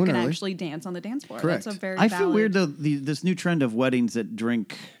 Booze so you going can early. actually dance on the dance floor. Correct. That's a very. I feel valid- weird though. This new trend of weddings that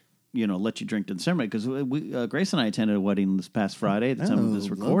drink, let you drink in the ceremony. Because Grace and I attended a wedding this past Friday at the time of this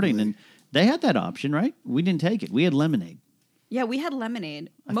recording, lovely. and they had that option, right? We didn't take it. We had lemonade. Yeah, we had lemonade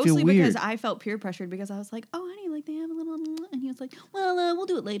I feel mostly because weird. I felt peer pressured because I was like, "Oh, honey, like they have a little," and he was like, "Well, we'll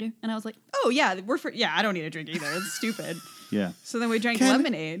do it later," and I was like, "Oh yeah, I don't need a drink either. It's stupid." Yeah. So then we drank Ken,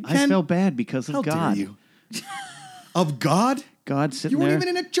 lemonade. I felt bad because of How God. dare you? Of God? God sitting You there. weren't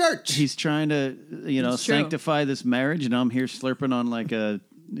even in a church. He's trying to, It's true. sanctify this marriage, and I'm here slurping on like a,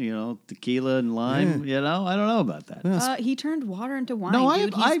 tequila and lime. I don't know about that. He turned water into wine. No,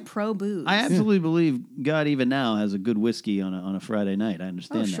 dude. He's pro booze. I absolutely believe God even now has a good whiskey on a Friday night. I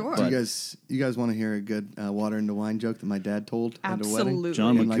understand Oh, that. sure. Do But you guys want to hear a good water into wine joke that my dad told at a wedding? Absolutely.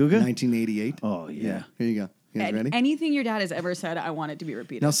 John In like McCouga? 1988. Oh, yeah. Here you go. You guys ready? Anything your dad has ever said, I want it to be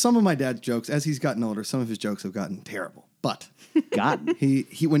repeated. Now, some of my dad's jokes, as he's gotten older, some of his jokes have gotten terrible. But God. he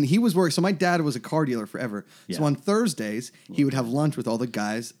when he was working, so my dad was a car dealer forever. So Yeah. on Thursdays, he would have lunch with all the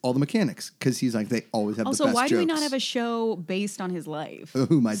guys, all the mechanics, because he's like, they always have Also, the best why jokes. do we not have a show based on his life?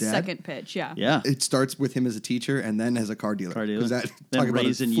 Who, my dad? Second pitch, yeah. Yeah. It starts with him as a teacher and then as a car dealer. Car dealer. 'Cause That, Then talk about a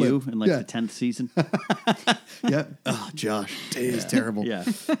raising flip. you in like yeah. the 10th season. Yeah. Oh, Josh, it is terrible. Yeah.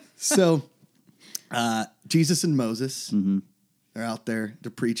 So, Jesus and Moses, Mm-hmm. they're out there,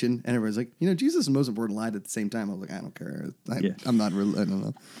 they're preaching, and everyone's like, Jesus and Moses weren't lied at the same time. I was like, I don't care. Yeah. I'm not really, I don't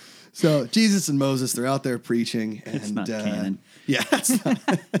know. So, Jesus and Moses, they're out there preaching. And, It's not canon. Yeah. It's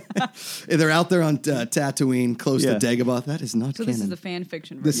not. They're out there on Tatooine, close Yeah. to Dagobah. That is not So canon. this is the fan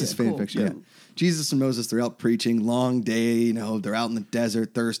fiction version. This is fan Cool. fiction. Yeah. Jesus and Moses, they're out preaching, long day, they're out in the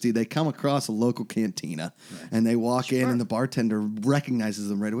desert, thirsty. They come across a local cantina and they walk in, and the bartender recognizes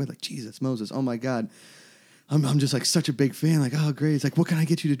them right away, like, Jesus, Moses, oh my God. I'm just like such a big fan. Like, oh, great. It's like, what can I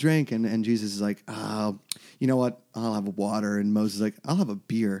get you to drink? And Jesus is like, you know what? I'll have a water. And Moses is like, I'll have a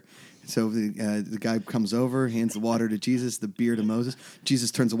beer. So the guy comes over, hands the water to Jesus, the beer to Moses.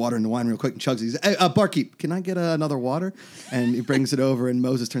 Jesus turns the water into wine real quick and chugs it. He's like, hey, barkeep, can I get another water? And he brings it over, and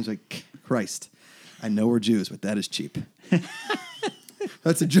Moses turns like, Christ, I know we're Jews, but that is cheap.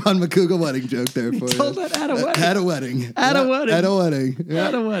 That's a John McCouga wedding joke there for you. told that at a wedding. At a wedding. At a wedding. At a wedding. Yeah.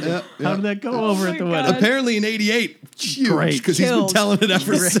 At a wedding. Yeah. How did that go over my at the God. wedding? Apparently in 88, huge, Great. because he's been Killed. telling it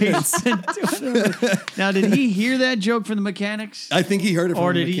ever since. Now, did he hear that joke from the mechanics? I think he heard it from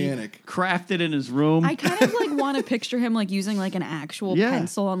Or a did he mechanic. craft it in his room? I kind of like want to picture him like using like an actual Yeah.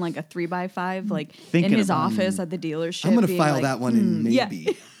 pencil on like a 3x5, like Thinking in his about office at the dealership. I'm going to being file like, that one in yeah.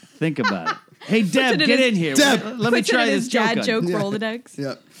 maybe. Think about it. Hey, Deb, it in get his- in here. Deb, Let me Puts it try in this his dad joke. joke Yeah. Rolodex.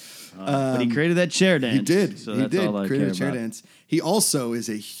 Yeah. But he created that chair dance. He did. So he that's did all I create care a chair about. dance. He also is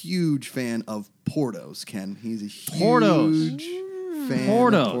a huge fan of Portos, Ken. He's a huge Portos. fan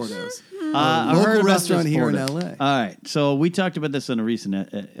Portos. of Portos. I local heard about restaurant this here in Porter. LA. All right, so we talked about this on a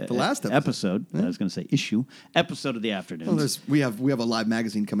recent The last episode. I was going to say episode of the afternoon. Well, we have a live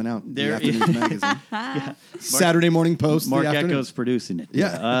magazine coming out. There the is- Afternoons magazine. Saturday Morning Post. Mark the afternoon. Echo's producing it.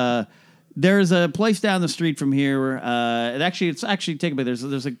 Yeah. There's a place down the street from here. It's actually taken by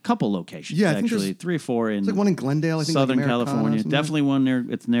there's a couple locations. Yeah, I think actually there's- 3 or 4 in There's like one in Glendale, I think. Southern like Americana or California. something. Definitely one there.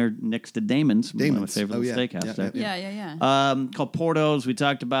 It's next to Damon's, one of my Damon's. favorite Oh, yeah. steakhouse Yeah, there. Yeah. Called Portos. We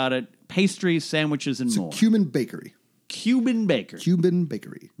talked about it. Pastries, sandwiches, and It's a more. Cuban bakery. Cuban baker. Cuban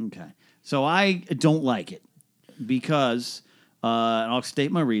bakery. Okay. So I don't like it because, and I'll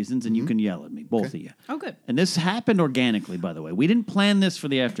state my reasons, and you can yell at me, both of you. Oh, good. And this happened organically, by the way. We didn't plan this for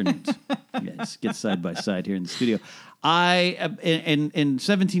the afternoons. Yes, get side by side here in the studio. In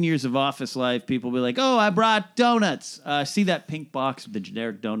 17 years of office life, people will be like, "Oh, I brought donuts." See that pink box with the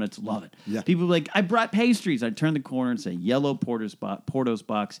generic donuts? Love it. Yeah. People will be like, "I brought pastries." I'd turn the corner and say, "Yellow Portos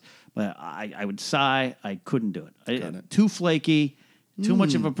box," but I would sigh. I couldn't do it. Got it. Too flaky, too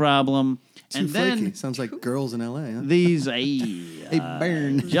much of a problem. Too and flaky. then Sounds like girls in LA, huh? these,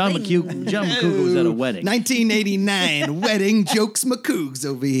 burn. John McCouga was at a wedding. 1989 wedding jokes McCougs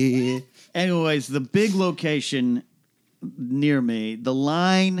over here. Anyways, the big location near me, the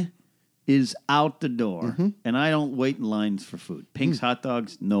line is out the door, Mm-hmm. and I don't wait in lines for food. Pink's Mm. hot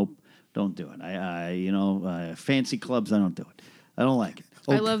dogs, nope, don't do it. Fancy clubs, I don't do it. I don't like it.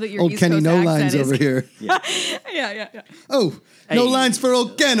 I love that your old East Kenny Coast No accent Lines is- over here. yeah. Oh, no Hey. lines for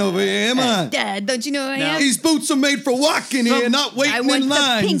old Ken over here, am I? Dad, don't you know who I am? These boots are made for walking here, not waiting I want in the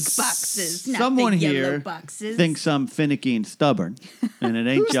lines. pink boxes, not Someone the yellow here boxes. thinks I'm finicky and stubborn, and it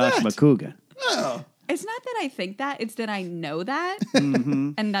ain't Who's Josh that? McCouga. Oh. It's not that I think that; it's that I know that,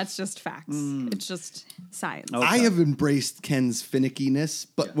 Mm-hmm. and that's just facts. It's just science. Okay. I have embraced Ken's finickiness,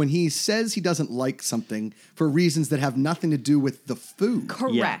 but when he says he doesn't like something for reasons that have nothing to do with the food.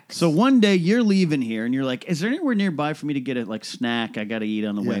 Correct. Yeah. So one day you're leaving here, and you're like, "Is there anywhere nearby for me to get a snack? I got to eat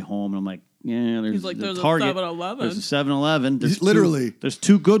on the way home." And I'm like, "Yeah, there's He's like, the "There's a Target. 7-Eleven." There's a 7-Eleven. There's Literally. there's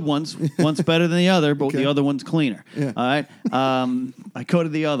two good ones. One's better than the other, but the other one's cleaner. Yeah. All right. I go to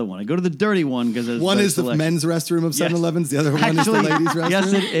the other one. I go to the dirty one because One is the men's restroom of 7-Elevens, the other one is the ladies' restroom.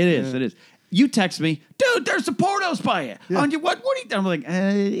 Yes, it is. It is. You text me, dude. There's the Portos by you. Yeah. What are you? I'm like,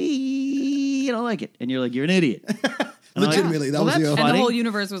 you don't like it, and you're like, you're an idiot. And I'm like, Legitimately, that was that's the And the funny. whole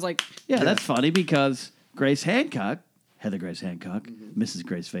universe was like, Yeah, that's funny because Grace Hancock, Heather Grace Hancock, Mrs.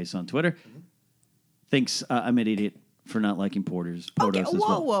 Grace Face on Twitter, thinks I'm an idiot for not liking Portos okay, as whoa,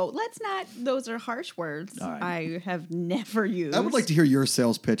 well. whoa. Let's not. Those are harsh words. All right. I have never used. I would like to hear your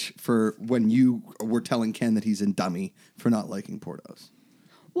sales pitch for when you were telling Ken that he's a dummy for not liking Portos.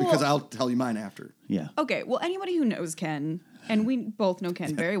 Because I'll tell you mine after. Yeah. Okay, well, anybody who knows Ken, and we both know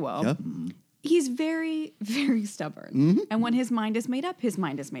Ken very well, Yep. he's very, very stubborn. Mm-hmm. And when his mind is made up, his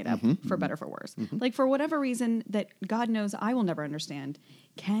mind is made up, for better, for worse. Mm-hmm. Like, for whatever reason that God knows I will never understand,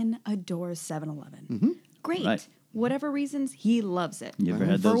 Ken adores 7-Eleven. Mm-hmm. Great. Right. Whatever reasons, he loves it. You ever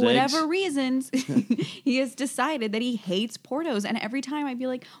had For those whatever eggs? reasons, he has decided that he hates Portos. And every time I'd be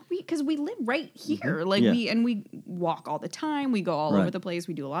like, because we live right here. Like, Yeah. we walk all the time. We go all Right. over the place.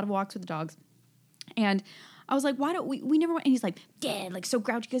 We do a lot of walks with the dogs. And I was like, why don't we never went? And he's like, Dad, like so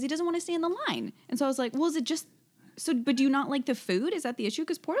grouchy because he doesn't want to stay in the line. And so I was like, well, is it just so? But do you not like the food? Is that the issue?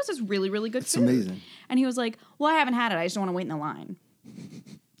 Because Portos is really, really good It's food. amazing. And he was like, well, I haven't had it. I just don't want to wait in the line.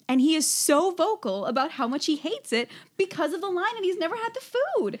 And he is so vocal about how much he hates it because of the line, and he's never had the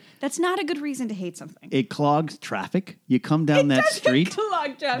food. That's not a good reason to hate something. It clogs traffic. You come down that doesn't street.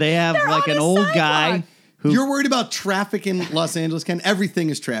 clog traffic. They have They're like on an a old guy sidewalk. who. You're worried about traffic in Los Angeles, Ken. Everything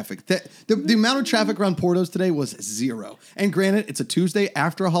is traffic. The amount of traffic around Portos today was zero. And granted, it's a Tuesday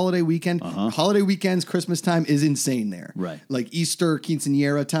after a holiday weekend. Holiday weekends, Christmas time is insane there. Right. Like Easter,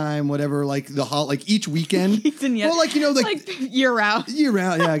 quinceanera time, whatever. Like like each weekend. Quinceañera. Well, like year out. year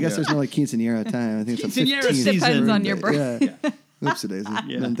round. Yeah, I guess there's no like quinceanera time. I think it's a Quinceañera 15th. season. Depends on your birth. Yeah. Oops, it is.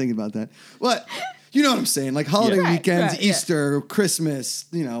 I'm thinking about that. But you know what I'm saying? Like holiday Yeah. Right, weekends, right, yeah. Easter, Christmas,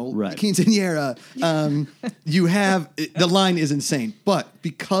 Right. quinceanera. You have the line is insane. But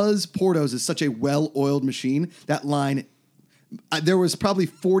because Portos is such a well-oiled machine, that line, there was probably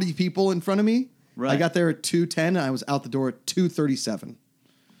 40 people in front of me. Right. I got there at 2:10 and I was out the door at 2:37.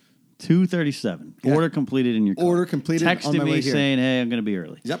 2:37. Yeah. Order completed in your car. Order completed on Texted my me way here. saying, "Hey, I'm going to be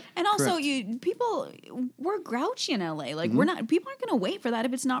early." Yep. And also, correct. people, we're grouchy in LA. Like, we're not, people aren't going to wait for that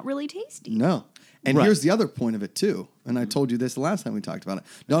if it's not really tasty. No. And Right. here's the other point of it too. And I told you this the last time we talked about it.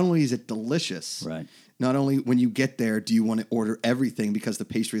 Not only is it delicious, Right. Not only when you get there do you want to order everything because the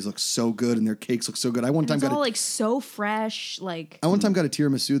pastries look so good and their cakes look so good. I one time It's got all a, like so fresh. Like, I one time got a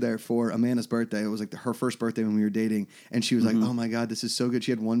tiramisu there for Amanda's birthday. It was like her first birthday when we were dating, and she was like, "Oh my god, this is so good."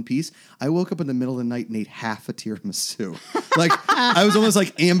 She had one piece. I woke up in the middle of the night and ate half a tiramisu. Like I was almost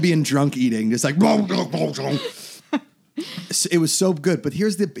like ambient drunk eating, just like. It was so good, but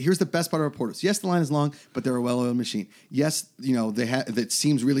here's the best part about Portos. Yes, the line is long, but they're a well-oiled machine. Yes, it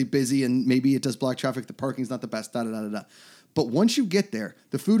seems really busy, and maybe it does block traffic. The parking's not the best. Da da da da da. But once you get there,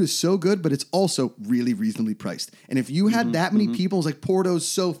 the food is so good, but it's also really reasonably priced. And if you had that many people, it's like Porto's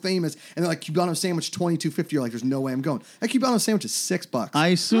so famous, and they're like Cubano sandwich $22.50. You're like, there's no way I'm going. That Cubano sandwich is $6. I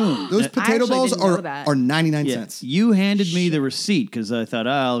assume Those that- potato actually balls didn't know are that. 99 Yeah, cents. you handed me the receipt because I thought,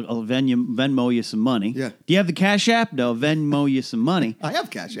 I'll Venmo you some money. Yeah. Do you have the Cash App? No, Venmo you some money. I have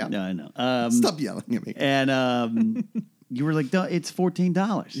cash out. No, I know. Stop yelling at me. And you were like, it's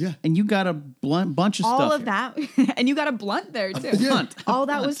 $14. Yeah. And you got a bunch of all stuff. of that. And you got a blunt there, too. Yeah. All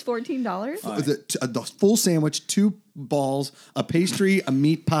that was $14? The full sandwich, 2 balls, a pastry, a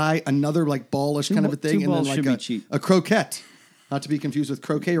meat pie, another like ballish kind of a thing, two and then balls like should be cheap. a croquette. Not to be confused with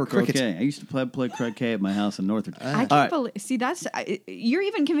croquet or cricket. Croquet. I used to play croquet at my house in Northern. I can't believe. See, you're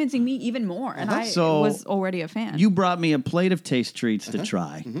even convincing me even more, and I So, was already a fan. You brought me a plate of taste treats to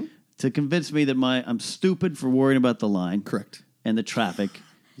try to convince me that I'm stupid for worrying about the line. Correct. And the traffic.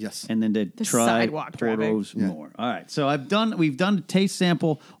 Yes. And then to The try sidewalk traffic. Porto's Yeah. more. All right. So we've done a taste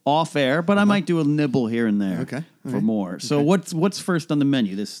sample off air, but I might do a nibble here and there Okay. All for right. more. So what's first on the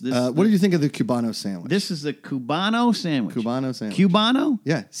menu? This What did you think of the Cubano sandwich? This is the Cubano sandwich. Cubano sandwich. Cubano?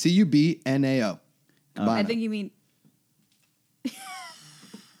 Yeah, Cubnao. Cubano. I think you mean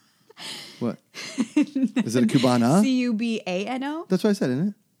What? Is it a Cubana? Cubano. That's what I said, isn't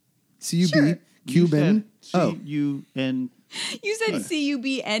it? Cub Sure. Cuban. Oh, C-U-N. You said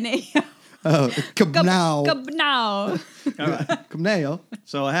Cubnao. oh, Cubnao. Cubnao. Cubnao.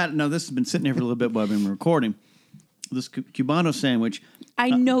 So this has been sitting here for a little bit while I've been recording. This Cubano sandwich. I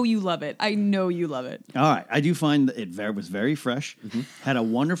know you love it. I know you love it. All right. I do find that it was very fresh, had a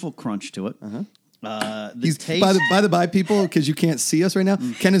wonderful crunch to it. The He's taste. by the by, people, because you can't see us right now.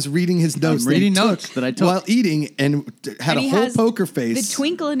 Ken is reading his notes. I'm reading that he notes took that I took. while eating, and had And a he whole has poker face. The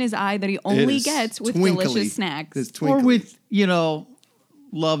twinkle in his eye that he It only is gets with twinkly. delicious snacks. It's or twinkly. with,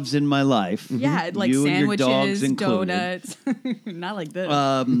 loves in my life. Yeah, like You and your dogs sandwiches, included. donuts. Not like this.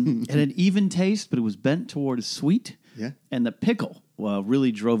 It had an even taste, but it was bent towards sweet. Yeah. And the pickle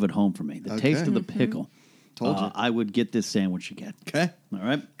really drove it home for me. The taste of the Mm-hmm. pickle. Told you. I would get this sandwich again. Okay. All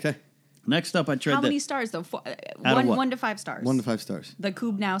right. Okay. Next up, I tried How the. many stars though? Out of what? 1 to 5 stars. 1 to 5 stars. The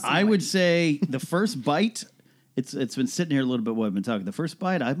Cube now sandwich. I would say the first bite. It's been sitting here a little bit while I've been talking. The first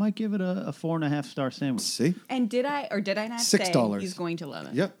bite, I might give it a 4.5 star sandwich. See? And did I not $6. say he's going to love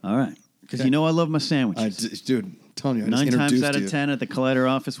it? Yep. All right, because Okay. I love my sandwiches. Dude, I'm telling you, I 9 just times introduced out of you. 10 at the Collider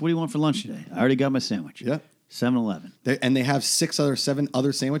office. What do you want for lunch today? I already got my sandwich. Yeah. 7-Eleven. And they have 7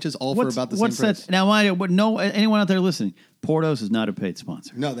 other sandwiches, all for about the same What's price. that? Now, anyone out there listening, Porto's is not a paid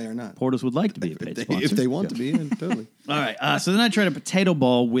sponsor. No, they are not. Porto's would like to be a paid sponsor. If they want to be, totally. All right. So then I tried a potato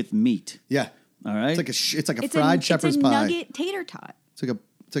ball with meat. Yeah. All right. It's like a fried shepherd's it's a pie. nugget tater tot.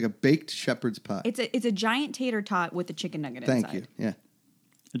 It's like a baked shepherd's pie. It's a giant tater tot with a chicken nugget Thank inside. you. Yeah.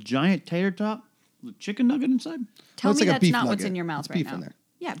 A giant tater tot with chicken nugget inside. Tell it's me like a that's beef not what's nugget. in your mouth It's right beef now. in there.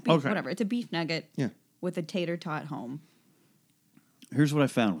 Yeah, beef, Okay. whatever. It's a beef nugget Yeah. with a tater tot home. Here's what I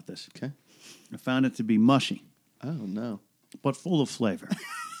found with this. Okay. I found it to be mushy, Oh no. but full of flavor.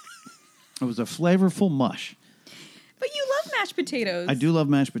 It was a flavorful mush. But you love mashed potatoes. I do love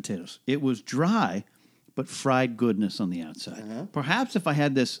mashed potatoes. It was dry, but fried goodness on the outside. Perhaps if I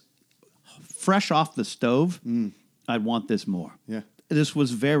had this fresh off the stove, I'd want this more. Yeah. This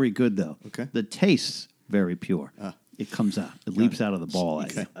was very good, though. Okay. The taste's very pure. It comes out. It leaps out of the ball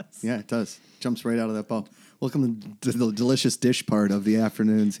at you. Yeah, it does. Jumps right out of that ball. Welcome to the delicious dish part of the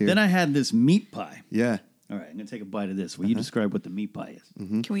afternoons here. Then I had this meat pie. yeah. All right, I'm going to take a bite of this. Will you describe what the meat pie is?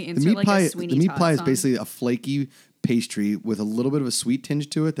 Can we The insert meat like pie. a Sweeney The meat Todd pie is song? basically a flaky pastry with a little bit of a sweet tinge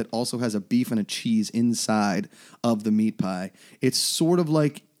to it that also has a beef and a cheese inside of the meat pie. It's sort of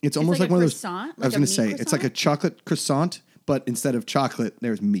like it's almost like like a one of those. croissant? I was Like a going to say meat it's like a croissant? chocolate croissant, but instead of chocolate,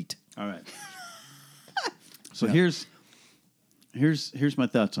 there's meat. All right. So here's my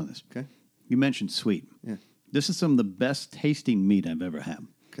thoughts on this. Okay. You mentioned sweet. Yeah. This is some of the best tasting meat I've ever had.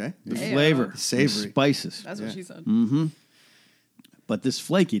 Okay. The Hey, flavor, the savory. spices, That's what she said. but this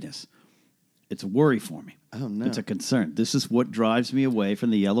flakiness, it's a worry for me. Oh, no. It's a concern. This is what drives me away from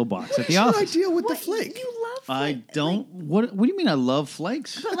the yellow box at the What office. should I deal with the What? flake? You love I flake. don't. What do you mean? I love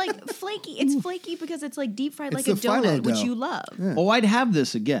flakes? But like flaky, it's flaky because it's like deep fried It's like a the phyllo donut, which dough. you love. Oh, I'd have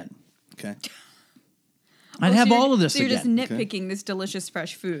this again. Okay. I'd have all of this So you're again. just nitpicking this delicious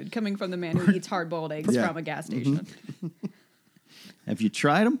fresh food coming from the man who eats hard-boiled eggs Yeah. from a gas station. Have you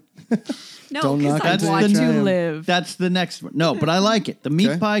tried them? No, Don't knock because it I till you want try to 'em. live. That's the next one. No, but I like it. The meat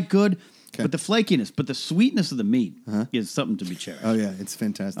Okay. pie, good. Okay. But the flakiness, but the sweetness of the meat is something to be cherished. Oh yeah, it's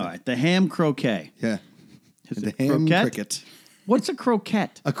fantastic. All right, the ham croquet. Yeah. Is The it ham croquette? cricket. What's a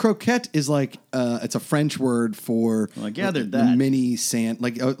croquette? A croquette is like it's a French word for Well, I gathered the that. mini sand,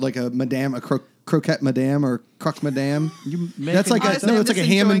 like a madame, croquette madame or croque madame. You make That's it like Honestly, a, no, I'm it's like a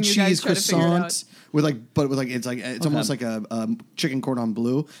just ham and enjoying you guys cheese trying to figure it croissant with it's almost like a chicken cordon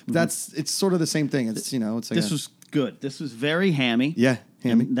bleu. That's it's sort of the same thing. It's it's like This was good. This was very hammy. yeah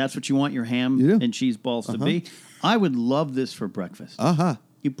hammy. And that's what you want your ham You do. and cheese balls to be. I would love this for breakfast. Uh-huh.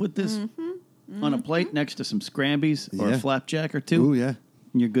 You put this on a plate next to some scrambies or Yeah. a flapjack or two, Ooh yeah,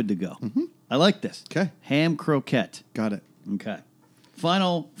 and you're good to go. I like this. 'Kay. Ham croquette. got it. Okay.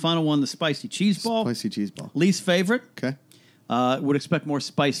 Final one, the spicy cheese ball. Spicy cheese ball. Least favorite. Okay. Would expect more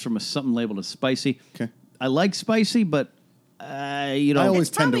spice from something labeled as spicy. Okay. I like spicy, but you know, I always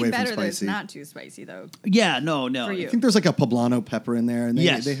It's tend probably away from better that it's spicy. not too spicy though. yeah, no. For you. I think there's like a poblano pepper in there, and they,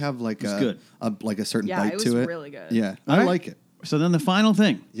 Yes. they have like It's a, good. a certain Yeah, bite it was to it. really good. Yeah, All I right. like it. So then the final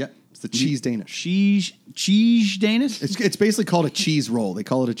thing, Yeah, it's the cheese Danish. cheese Danish. It's basically called a cheese roll. They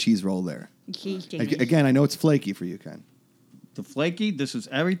call it a cheese roll there. Again, I know it's flaky for you, Ken. the flaky. This is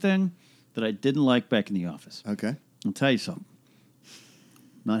everything that I didn't like back in the office. Okay. I'll tell you something.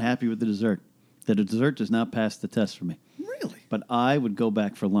 Not happy with the dessert. The dessert does not pass the test for me. Really? But I would go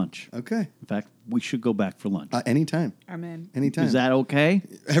back for lunch. Okay. In fact, we should go back for lunch. Anytime. I'm in. Anytime. Is that okay?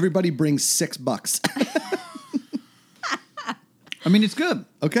 Everybody brings $6. I mean, it's good.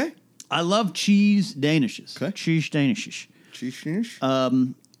 Okay. I love cheese danishes. Okay. Cheese danishes. Cheese.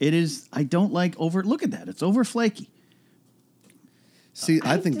 It is. I don't like over. Look at that. It's over flaky. See,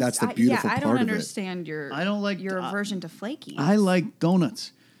 I think that's the beautiful I part don't of understand your. I don't like- your aversion to flaky. I like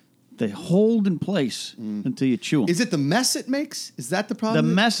donuts. They hold in place until you chew them. it. Is it the mess it makes? Is that the The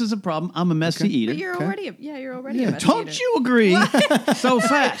problem? mess is a problem. I'm a messy Okay. eater. But you're Okay. already. You're already. A messy Don't eater. you agree so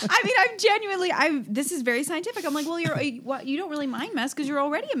fast? I mean, I'm genuinely. This is very scientific. I'm like, well, you don't really mind mess because you're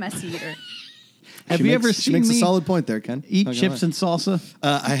already a messy eater. Have She you makes- ever She seen makes me a solid point there, Ken. eat Not gonna chips lie. and salsa?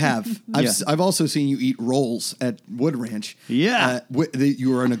 I have. I've also seen you eat rolls at Wood Ranch. Yeah.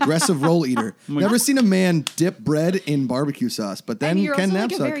 You were an aggressive roll eater. Never seen a man dip bread in barbecue sauce, but then And you're Ken also like a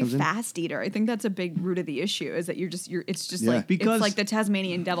Knapsack very comes in. fast eater. I think that's a big root of the issue. Is that it's just Yeah. like Because- it's like the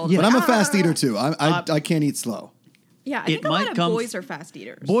Tasmanian devil. Yeah. But I'm a "Ah." fast eater too. I can't eat slow. Yeah, I It think a lot might of come- boys are fast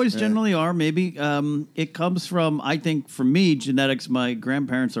eaters. Boys generally are, maybe. It comes from, I think, for me, genetics. My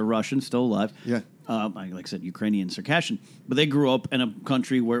grandparents are Russian, still alive. Yeah. Like I said, Ukrainian, Circassian. But they grew up in a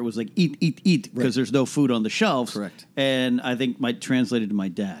country where it was like eat, eat, eat, because Right. there's no food on the shelves. Correct. And I think might translated to my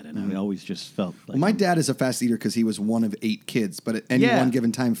dad. And I always just felt like... My dad is a fast eater because he was one of 8 kids, but at any Yeah. one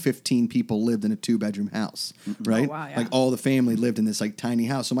given time, 15 people lived in a 2-bedroom house, right? wow, yeah. Like all the family lived in this like tiny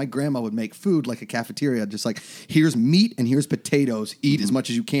house. So my grandma would make food like a cafeteria, just like here's meat and here's potatoes. Eat as much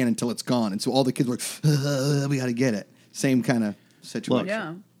as you can until it's gone. And so all the kids were, we got to get it. Same kind of situation.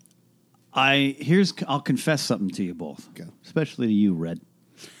 Yeah. I'll confess something to you both. Go. Especially to you, Red.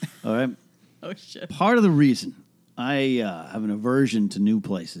 All right? Oh shit. Part of the reason I have an aversion to new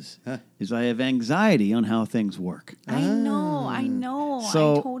places is I have anxiety on how things work. I know.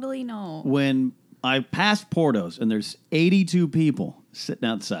 So- I totally know. When I pass Porto's and there's 82 people sitting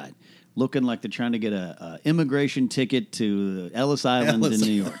outside looking like they're trying to get a immigration ticket to Ellis Island Ellis in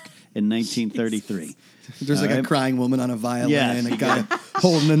New York in 1933. There's like a crying woman on a violin, Yes. a guy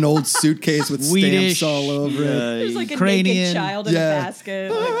holding an old suitcase with Swedish, stamps all over it. There's like a Ukrainian, naked child in Yeah. a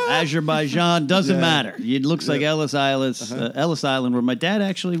basket. Azerbaijan, doesn't Yeah. matter. It looks like Ellis Island, where my dad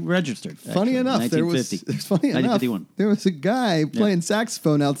actually registered. Funny actually, enough, there was 1951. there was a guy playing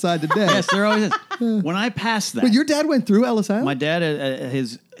saxophone outside today. Yes, there always is. When I passed that, But your dad went through Ellis Island? my dad,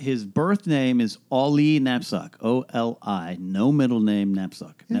 his birth name is Oli Knapsack, Oli, no middle name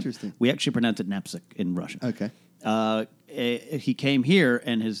Knapsack. Interesting. We actually pronounce it Knapsack in Russian. Okay. He came here,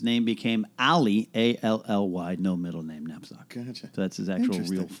 and his name became Ali,Ally, no middle name Knapsack. Gotcha. So that's his actual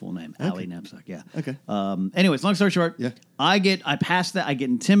Interesting. real full name, Okay. Ali Knapsack. Yeah. Okay. Anyways, long story short, Yeah. I pass that. I get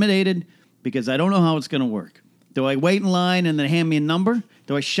intimidated because I don't know how it's going to work. Do I wait in line and then hand me a number?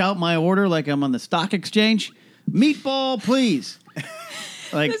 Do I shout my order like I'm on the stock exchange? Meatball, please.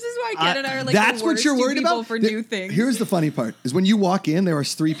 Like, This is why Ken and I are like That's the what worst you're two worried people about for new things. Here's the funny part: is when you walk in, there are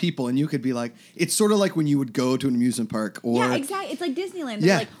 3 people, and you could be like, it's sort of like when you would go to an amusement park, or yeah, exactly. It's like Disneyland. They're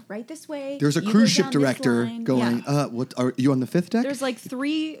Yeah. like right this way. there's a you cruise go ship down this director line. going, Yeah. "What are you on the 5th deck? There's like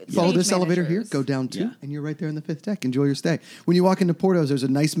 3. Follow stage this elevator here, managers. go down 2, Yeah. and you're right there on the 5th deck. Enjoy your stay. When you walk into Porto's, there's a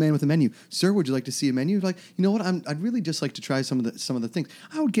nice man with a menu. Sir, would you like to see a menu? You're like, you know what? I'd really just like to try some of the things.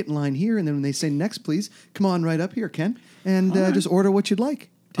 I would get in line here, and then when they say next, please come on right up here, Ken, and just order what you'd like.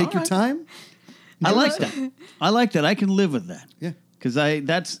 Take All your right. time. I like that. I like that. I can live with that. Yeah. Because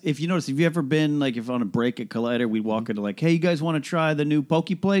that's if you notice, if you ever been like if on a break at Collider, we'd walk into like, hey, you guys want to try the new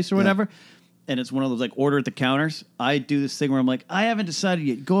Poke Place or whatever? And it's one of those like order at the counters. I do this thing where I'm like, I haven't decided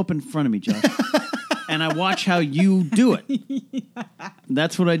yet. Go up in front of me, Josh. And I watch how you do it.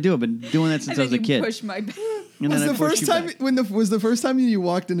 That's what I do. I've been doing that since And I was then a you kid. push my back. And Was then I the push first you time back. was the first time you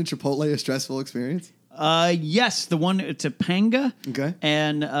walked into Chipotle a stressful experience? Yes, the one at Topanga Okay.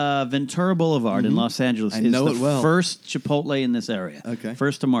 and Ventura Boulevard in Los Angeles I is know the it well. first Chipotle in this area. Okay.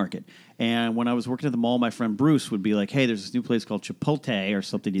 First to market. And when I was working at the mall, my friend Bruce would be like, hey, there's this new place called Chipotle or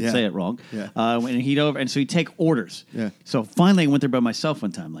something. He'd Yeah. say it wrong. Yeah. And he'd over, and so he'd take orders. Yeah. So finally I went there by myself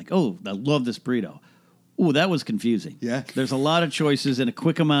one time, like, oh, I love this burrito. Ooh, that was confusing. Yeah. There's a lot of choices in a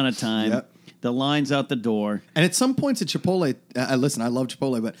quick amount of time. Yep. The line's out the door. And at some points at Chipotle, listen, I love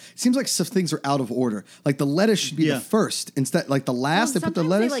Chipotle, but it seems like some things are out of order. Like the lettuce should be Yeah. the first instead, like the last. Well, they put the sometimes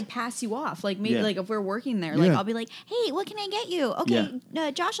lettuce. they like pass you off. Like maybe Yeah. like if we're working there, like Yeah. I'll be like, "Hey, what can I get you?" Okay,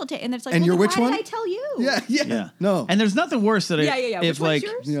 Josh will take. And it's like, And well, you're then which why one? did I tell you? yeah, Yeah. no. And there's nothing worse than yeah. if Which like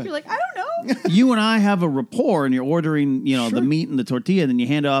one's yours? Yeah. You're like, I don't know. you and I have a rapport and you're ordering, Sure. the meat and the tortilla, and then you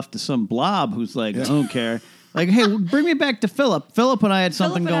hand it off to some blob who's like, I don't care. Like, hey, bring me back to Philip. Philip and I had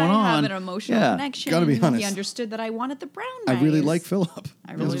something Philip and going I on. have an emotional Yeah. connection. Gotta be honest. He understood that I wanted the brown I rice. really like Philip.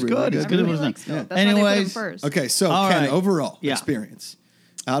 I really It's good. It's good. I really It was like nice. Philip. Yeah. That's why they put him Anyways, first. Okay, so All Ken, right. overall Yeah. experience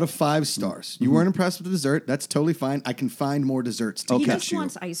out of 5 stars. You weren't impressed with the dessert. That's totally fine. I can find more desserts to He get just you.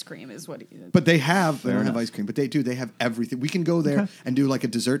 wants ice cream, is what he. But they have. They don't enough. have ice cream, but they do. They have everything. We can go there and do like a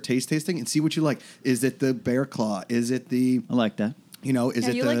dessert taste tasting and see what you like. Is it the bear claw? Is it the I like that. is Yeah,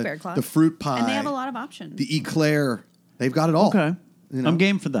 it you the like bear claw. the fruit pie? And they have a lot of options. The eclair. They've got it all. Okay. You know? I'm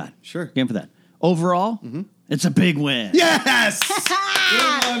game for that. Sure. Game for that. Overall, it's a big win. Yes.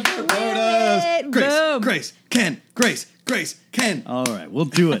 Good one for Portos. Boom. Grace, Ken. All right, we'll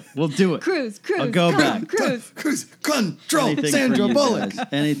do it. We'll do it. Cruise. I'll go come, back. Cruise. Control. Anything Sandra for you Bullock. guys.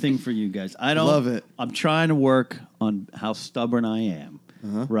 Anything for you guys. I don't Love it. I'm trying to work on how stubborn I am.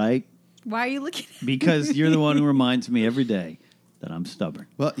 Right? Why are you looking at Because you're the one who reminds me every day that I'm stubborn.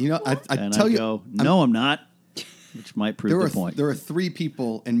 Well, you know, I And tell I you, go, no, I'm not. Which might prove the point. there are 3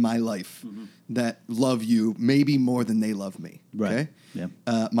 people in my life that love you maybe more than they love me. Right. Okay?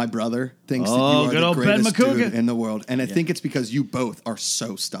 Yeah. My brother thinks Oh, that you good are the old Ben greatest McCougan. dude in the world, and I think it's because you both are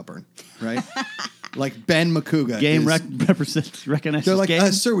so stubborn, right? Like Ben McCouga. Game is- recognizes They're like, game.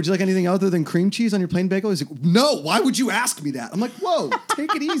 sir, would you like anything other than cream cheese on your plain bagel? He's like, no, why would you ask me that? I'm like, whoa,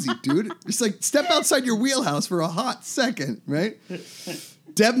 take it easy, dude. Just like step outside your wheelhouse for a hot second, right?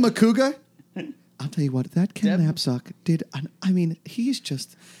 Deb McCouga, I'll tell you what, that Ken Knapsack did. I mean, he's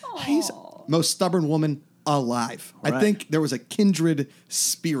most stubborn woman alive. I Right. think there was a kindred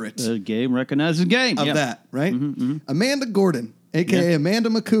spirit Game recognizes game. of Yeah. that, right? Amanda Gordon, a.k.a. Yeah. Amanda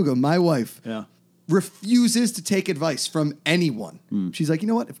McCouga, my wife, Yeah. refuses to take advice from anyone. She's like, you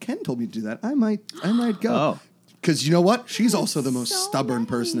know what? If Ken told me to do that, I might go. Oh. Because you know what? She's also the most so stubborn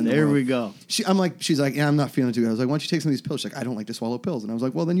person in the There world. we go. She's like, yeah, I'm not feeling too good. I was like, why don't you take some of these pills? She's like, I don't like to swallow pills. And I was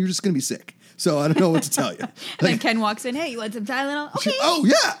like, well, then you're just going to be sick. So I don't know what to tell you. And then Like, Ken walks in. Hey, you want some Tylenol? Okay. oh,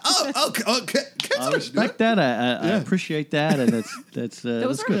 yeah. Oh, okay. Ken's I supposed to do respect it. that. I appreciate that. And that's Those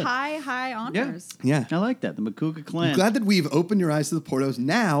that's are good. high honors. Yeah. I like that. The McCouga clan. I'm glad that we've opened your eyes to the Portos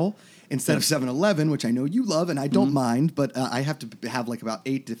now instead of 7-Eleven, which I know you love and I don't mind, but I have to have like about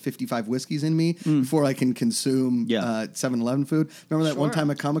 8 to 55 whiskeys in me before I can consume 7-Eleven food. Remember that one Sure.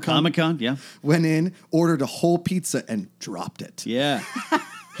 time at Comic-Con? Comic-Con, yeah. Went in, ordered a whole pizza, and dropped it. Yeah.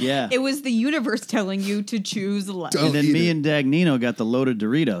 Yeah. It was the universe telling you to choose life. Don't and then eat me it. and Dagnino got the loaded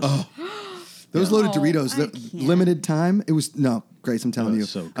Doritos. Those loaded Oh, Doritos, I the can't. limited time, it was, no, Grace, I'm telling It you, was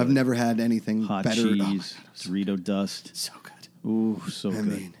so good. I've never had anything Hot better. Oh, my cheese, Dorito dust. so good. Ooh, so I good.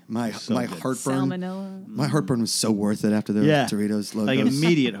 mean, my So my good. heartburn. Salmonella. My heartburn was so worth it after those Yeah. Doritos. Love Like those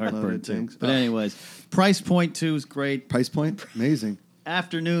immediate heartburn loaded too. things. But anyways, price point 2 is great. Price point, amazing.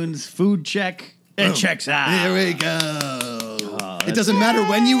 Afternoons, food check. It checks out. Here we go. It doesn't matter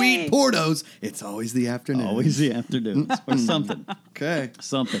when you eat Portos; it's always the afternoon. Always the afternoons or something. Okay.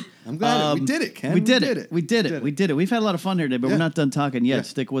 Something. I'm glad we did it, Ken. We did it. We did it. We've had a lot of fun here today, but Yeah. we're not done talking yet. Yeah.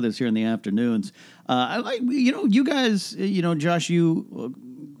 Stick with us here in the afternoons. I like, you guys, Josh, you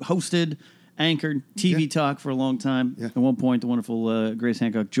hosted, anchored TV Yeah. Talk for a long time. Yeah. At one point, the wonderful Grace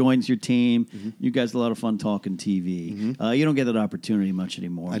Hancock joins your team. You guys had a lot of fun talking TV. You don't get that opportunity much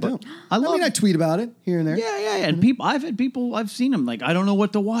anymore. I but don't. I love I tweet about it here and there. yeah. And I've seen them like, I don't know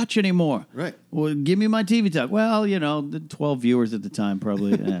what to watch anymore. Right. Well, give me my TV talk. Well, the 12 viewers at the time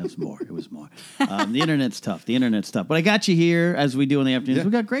probably. It was more. It was more. The internet's tough. But I got you here as we do in the afternoons. Yeah.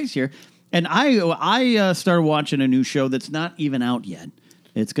 We got Grace here. And I started watching a new show that's not even out yet.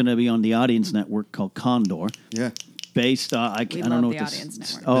 It's going to be on the Audience Network called Condor. Yeah. Based on, I We don't love know the what this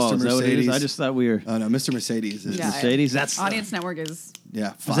Audience Network. Oh, Mr. is that what it is? Mercedes. I just thought we were. Oh no, Mr. Mercedes is Yeah. Mercedes. That's Audience Network is.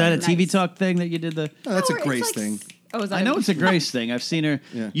 yeah. Is that a Nice. TV talk thing that you did the? Oh, that's Oh, a it's Grace like thing. Oh, is that I know a- it's a Grace thing. I've seen her.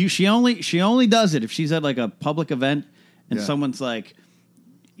 Yeah. She only does it if she's at like a public event and Yeah. someone's like,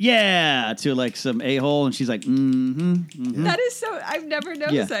 "Yeah," to like some a-hole, and she's like, "Mm-hmm." That is so. I've never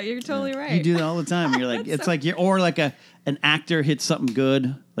noticed Yeah. that. You're totally right. You do that all the time. You're like, That's it's so- like or like an actor hits something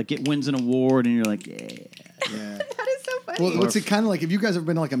good, like it wins an award, and you're like, "Yeah." Yeah. That is so funny. Well, what's it kind of like? If you guys have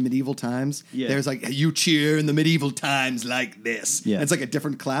been to like a medieval times, Yeah. there's like you cheer in the medieval times like this. Yeah. And it's like a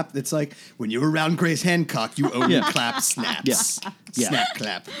different clap. It's like when you're around Grace Hancock, you only Yeah. clap snaps. Yeah. Yeah. Snap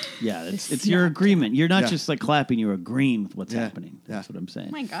clap. Yeah, it's your agreement. You're not Yeah. just like clapping; you're agreeing with what's Yeah. happening. That's Yeah. what I'm saying.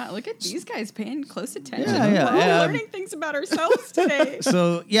 Oh my God, look at these guys paying close attention. Yeah, We're all yeah. learning things about ourselves today.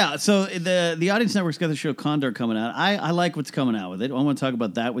 So the Audience Network's got the show Condor coming out. I like what's coming out with it. I want to talk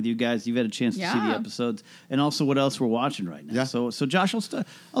about that with you guys. You've had a chance to see the Yeah. episodes, and also what else we're watching right now. Yeah. So Josh, let's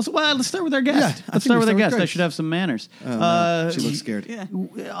start with our guest. Yeah, I Let's think start we with our start with guest. I Grace. should have some manners. Oh, no. She looks scared. Yeah.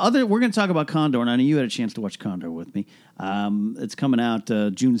 We're going to talk about Condor, and I know you had a chance to watch Condor with me. It's coming out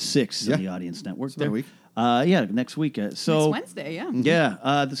June 6th Yeah. on the Audience Network. about a week. Yeah, next week. So Next Wednesday, yeah.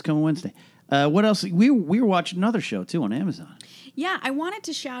 Yeah, this coming Wednesday. What else? We were watching another show too on Amazon. Yeah, I wanted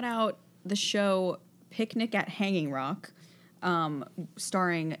to shout out the show Picnic at Hanging Rock,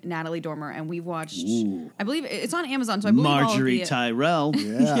 starring Natalie Dormer, and we've watched. Ooh. I believe it's on Amazon, so I believe Marjorie all of the, Tyrell.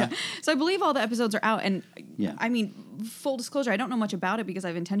 Yeah. So I believe all the episodes are out, and Yeah. I mean, full disclosure, I don't know much about it because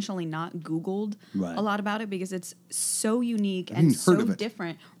I've intentionally not Googled Right. a lot about it because it's so unique even and heard so of it.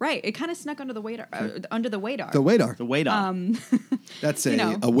 different. Right, it kind of snuck under the radar. Under the radar. The waiter. The wait on. That's you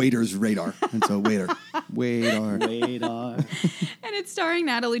know. a waiter's radar. It's a waiter. Waiter. Wait on. And it's starring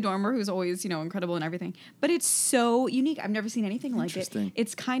Natalie Dormer, who's always, incredible and everything. But it's so unique. I've never seen anything like it. Interesting.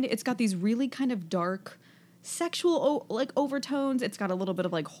 It's got these really kind of dark sexual overtones. It's got a little bit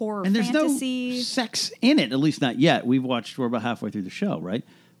of like horror And there's fantasy. no sex in it, at least not yet. We're about halfway through the show, right?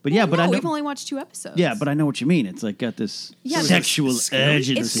 But yeah, Well, but no, I know. we've only watched 2 episodes. Yeah, but I know what you mean. It's like got this Yeah, but- sexual Scary?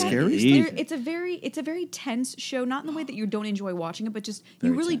 urgency. It's got- Scary? it's a very tense show, not in the way that you don't enjoy watching it, but just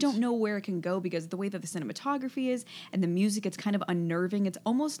Very you really tense. don't know where it can go because the way that the cinematography is and the music, it's kind of unnerving. It's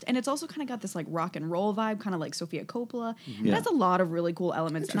also kind of got this like rock and roll vibe, kind of like Sofia Coppola. Yeah. It has a lot of really cool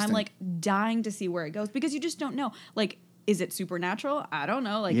elements, and I'm Interesting. like dying to see where it goes because you just don't know. Like, is it supernatural? I don't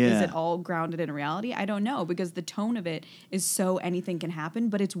know. Like, is Yeah. it all grounded in reality? I don't know because the tone of it is so anything can happen,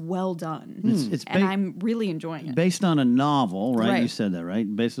 but it's well done. It's and ba- I'm really enjoying it. Based on a novel, right? You Right. said that,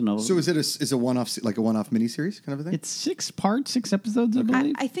 right? Based on a novel. So is it a one-off, like a one-off miniseries kind of a thing? it's 6 parts, 6 episodes, I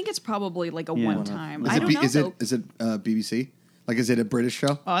believe. I think it's probably like a Yeah. one time. Is I it, don't know. though. is it BBC? Like, is it a British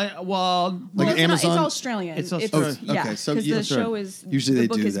show? Well, Well, like it's Amazon? Not, it's Australian. It's Oh, Australian. yeah, okay. So because yeah, the sorry. show is Usually the they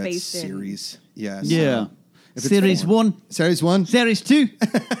book do is that based in. series. Yeah. So yeah. if it's Series foreign. 1, Series 1. Series 2,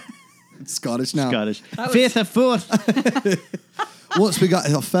 It's Scottish now. Scottish. That was- 5th or 4th, Once we got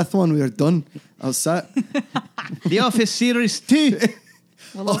our 5th one, we were done. I was set. The Office Series 2.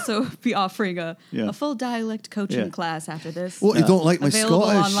 We'll also be offering a full dialect coaching Yeah. class after this. What, you don't like my Available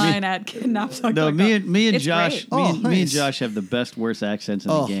Scottish? online at kidnaptalk.com. No, me and It's Josh, great. me Oh, and nice. Josh have the best, worst accents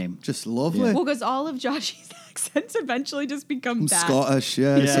in Oh, the game. just lovely. Well, because all of Josh's accents eventually just become I'm bad. Scottish,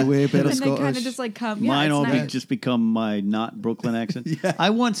 yeah, it's Yeah. a way better And they Scottish. kind of just like come. Yeah, Mine it's all nice. just become my not Brooklyn accent. Yeah. I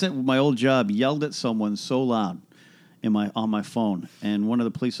once at my old job yelled at someone so loud on my phone, and one of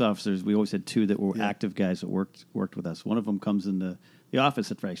the police officers, we always had 2 that were active guys that worked with us. One of them comes in the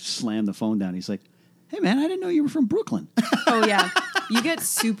office after I slammed the phone down. He's like, "Hey man, I didn't know you were from Brooklyn." Oh yeah, you get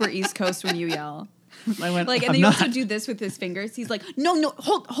super East Coast when you yell. I went, Like, and "I'm then you also not." do this with his fingers. He's like, no,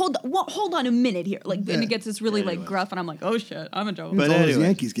 hold on a minute here. Like, and it gets this really like gruff, and I'm like, oh shit, I'm a joke. But It's all those anyway.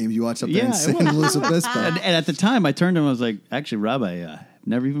 Yankees games you watch up there Yeah, in it St. was. Louis Obispo. And at the time, I turned to him. I was like, "Actually, Rob, I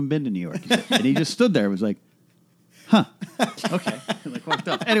never even been to New York." And he just stood there. and was like, "Huh, okay." Like walked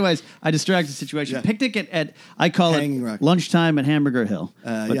up. Anyways, I distracted the situation. Yeah. Picnic at I call Hanging it Rock. lunchtime at Hamburger Hill.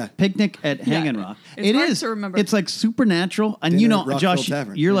 But yeah. Picnic at Hanging Rock. It's It hard is. to remember. It's like supernatural, and Dinner you at know, Rockville Josh,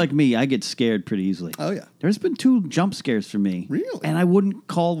 Tavern. you're Yeah. like me. I get scared pretty easily. Oh, yeah. There's been 2 jump scares for me. Really? And I wouldn't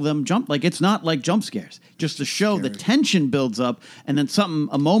call them jump. Like it's not like jump scares. Just to show the Scary. tension builds up, and then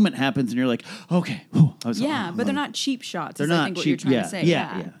a moment happens, and you're like, okay. whew, I was Yeah, but they're not cheap shots. They're is not I think what cheap- you're trying yeah, to say.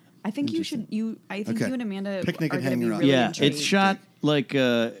 yeah. I think you should. I think Okay. you and Amanda Picnic are at going to be Hanging Rock. really Yeah, intrigued. it's shot like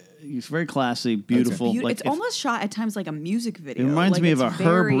it's very classy, beautiful. Beau- Like it's if- almost shot at times like a music video. It reminds Like, me of it's a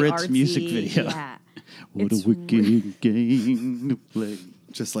Herb very Ritz artsy. music video. Yeah. What a It's wicked game to play.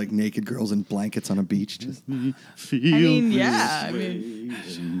 Just like naked girls in blankets on a beach. Just Feel I mean, this yeah. I way.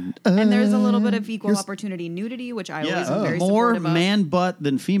 mean, and there's a little bit of equal opportunity nudity, which I always am very more supportive of. man butt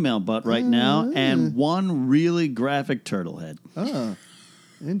than female butt right now, and one really graphic turtle head. oh,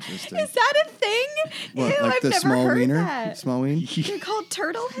 interesting. Is that a thing? What, Ew, like I've the never small heard wiener? that. Small ween? They're called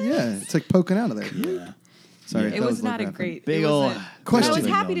turtle heads. Yeah, it's like poking out of there. Yeah, Sorry, It that was not like a that. great. big it old wasn't- Question. But I was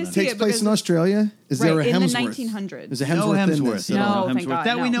happy to It see Takes it place because in Australia. Is there a Right, in the Hemsworth? 1900s. There's a no Hemsworth, in Hemsworth. this. at No, all. thank Hemsworth God,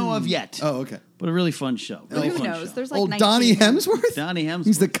 that we no. know of yet. Oh, okay. But a really fun show. But Really who fun knows? show. There's like Oh, 19 Donnie Hemsworth? Donnie Hemsworth.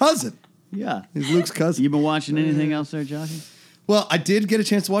 He's the cousin. yeah. He's Luke's cousin. You been watching anything else there, Joshy? Well, I did get a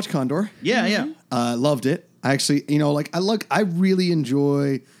chance to watch Condor. Yeah, yeah. Loved it. I actually, I really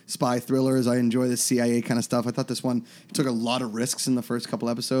enjoy spy thrillers. I enjoy the CIA kind of stuff. I thought this one took a lot of risks in the first couple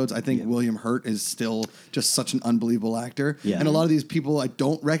episodes. I think William Hurt is still just such an unbelievable actor. Yeah. And a lot of these people I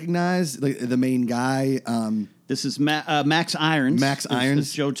don't recognize. Like the main guy. This is Max Irons. Max This Irons.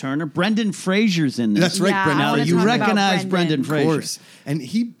 is Joe Turner. Brendan Fraser's in this. That's right, Yeah, Brendan I Now wanna Fraser. you talk about recognize Brendan Of Fraser. course. And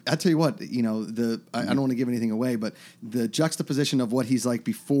I tell you what, I don't want to give anything away, but the juxtaposition of what he's like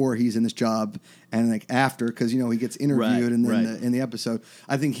before he's in this job and like after, because, he gets interviewed Right, and then right. in the episode,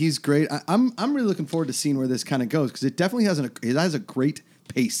 I think he's great. I'm really looking forward to seeing where this kind of goes because it definitely has a great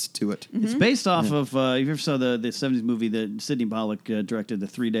pace to it. It's based off of, if you ever saw the 70s movie that Sidney Pollack directed, The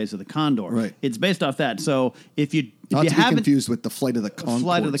 3 Days of the Condor. Right. It's based off that. So if you Not to be haven't... confused with the Flight of the Conchords.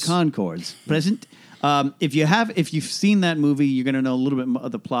 Flight of the Conchords. Present. If you've seen that movie, you're going to know a little bit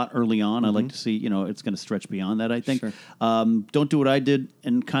of the plot early on. I'd like to see, it's going to stretch beyond that, I think. Sure. Don't do what I did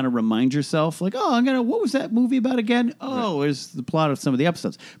and kind of remind yourself, like, what was that movie about again? Oh, there's the plot of some of the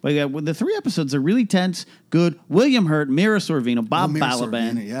episodes. But the 3 episodes are really tense, good. William Hurt, Mira Sorvino, Bob Mira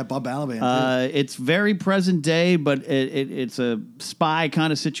Balaban. Sorvino. Yeah, Bob Balaban. It's very present day, but it's a spy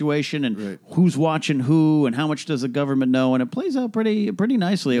kind of situation, and who's watching who, and how much does the government know, and it plays out pretty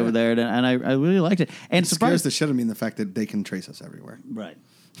nicely over there, and I really liked it. And it scares the shit out of me in the fact that they can trace us everywhere. Right.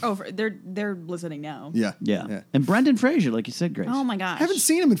 Oh, they're listening now. Yeah. And Brendan Fraser, like you said, Grace. Oh my gosh. I haven't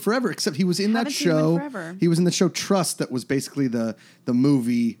seen him in forever, except he was in that Haven't seen him in show. forever. He was in the show Trust, that was basically the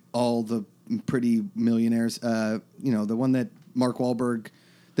movie, all the pretty millionaires. The one that Mark Wahlberg,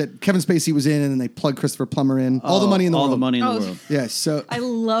 that Kevin Spacey was in, and then they plugged Christopher Plummer in. All the money in the world. All the money in the world. Yeah, so I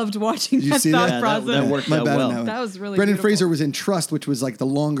loved watching Did you that see thought that? process. That worked my out bad well. on that one. That was really Brendan beautiful. Fraser was in Trust, which was like the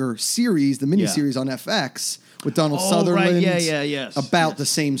longer series, the miniseries on FX with Donald Oh, Sutherland. right. Yeah, yes. About the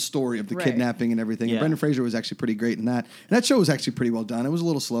same story of the Right. kidnapping and everything. Yeah. And Brendan Fraser was actually pretty great in that. And that show was actually pretty well done. It was a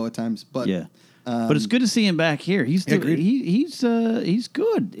little slow at times, but Yeah. But it's good to see him back here. He's agreed. he's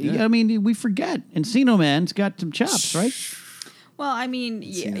good. Yeah. We forget. Encino Man's got some chops, right? Well, I mean,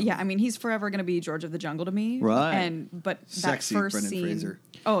 yeah. I mean, he's forever going to be George of the Jungle to me. Right. But Sexy that first Brendan scene. Fraser.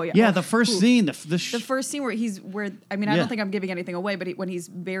 Oh yeah. Yeah, Oh, the first ooh. scene, The first scene where I mean, I Yeah. don't think I'm giving anything away, but when he's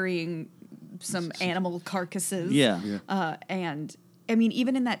burying some animal carcasses. Yeah. And I mean,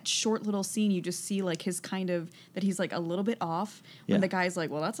 even in that short little scene, you just see like his that he's like a little bit off when Yeah. the guy's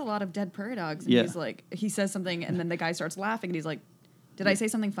like, well, that's a lot of dead prairie dogs. And Yeah. he's like, he says something and then the guy starts laughing and he's like, did I say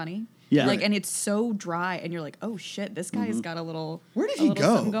something funny? Yeah. Like, Right. and it's so dry and you're like, oh shit, this guy's Mm-hmm. got a little. where did a he little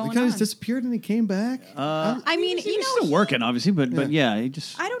go? something going He kind of on. disappeared and he came back. I mean, He's you know, still working, obviously, but yeah, he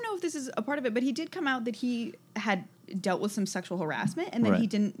just... I don't know if this is a part of it, but he did come out that he had dealt with some sexual harassment and that Right. he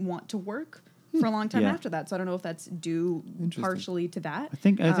didn't want to work for a long time Yeah. after that. So I don't know if that's due partially to that. I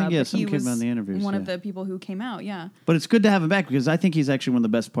think yeah, but something he came was out in the interviews, One of yeah. the people who came out, yeah. But it's good to have him back because I think he's actually one of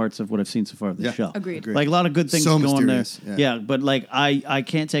the best parts of what I've seen so far of the Yeah. show. Agreed. Like a lot of good things So going there. mysterious, Yeah. But like I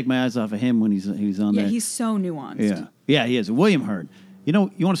can't take my eyes off of him when he's on Yeah, there. he's so nuanced. Yeah, he is. William Hurt. You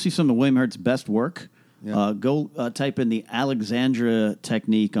want to see some of William Hurt's best work? Yeah. Go type in the Alexandra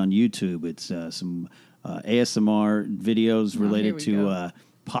technique on YouTube. It's some ASMR videos related here we to go.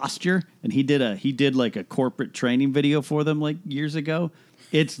 posture, and he did like a corporate training video for them like years ago.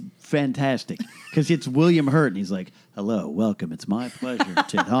 It's fantastic because it's William Hurt, and he's like, "Hello, welcome. It's my pleasure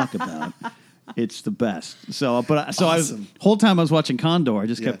to talk about." It's the best. So Awesome. whole time I was watching Condor, I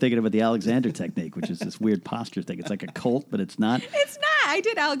just Yeah. kept thinking about the Alexander technique, which is this weird posture thing. It's like a cult, but it's not. It's not. I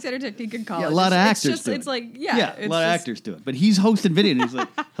did Alexander Technique in college. Yeah, a lot of It's actors just, do It's it. like, A lot of actors do it. But he's hosting video, and he's like,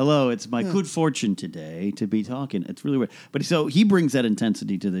 "Hello, it's my good fortune today to be talking." It's really weird. But so he brings that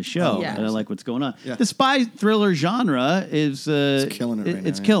intensity to the show, Yeah. and I like what's going on. Yeah. The spy thriller genre is It's killing it right now,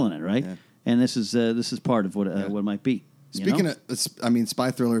 It's yeah. killing it, right? Yeah. And this is part of what it might be. you Speaking know? of,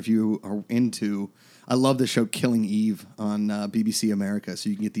 spy thriller, if you are into, I love the show Killing Eve on BBC America, so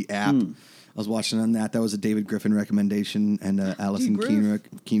you can get the app. I was watching on that. That was a David Griffin recommendation and Alison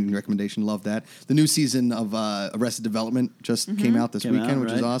Keene recommendation. Love that. The new season of Arrested Development just came out this weekend,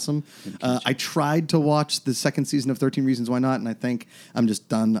 which is right. awesome. I tried to watch the second season of 13 Reasons Why Not, and I think I'm just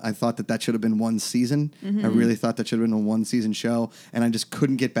done. I thought that should have been one season. I really thought that should have been a one-season show, and I just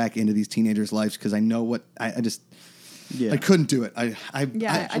couldn't get back into these teenagers' lives because I know what I just... Yeah. I couldn't do it. I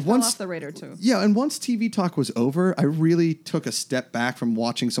fell off the radar too. Yeah, and once TV talk was over, I really took a step back from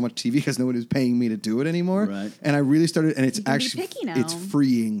watching so much TV because nobody was paying me to do it anymore. Right. And I really started, and it's You can be actually picky now. it's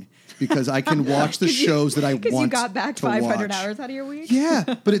freeing because I can watch the shows that I want to Because you got back 500 watch. hours out of your week? Yeah,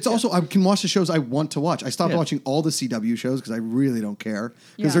 but it's also I can watch the shows I want to watch. I stopped Yeah. watching all the CW shows because I really don't care because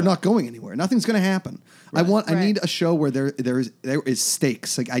Yeah. they're not going anywhere. Nothing's going to happen. I Right. need a show where there is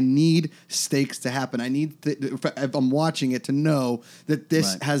stakes. Like I need stakes to happen. I need if I'm watching it to know that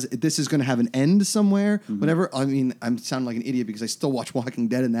this Right. this is going to have an end somewhere. Whatever. I mean, I'm sounding like an idiot because I still watch Walking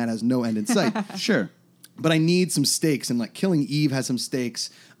Dead and that has no end in sight. Sure. But I need some stakes, and like Killing Eve has some stakes.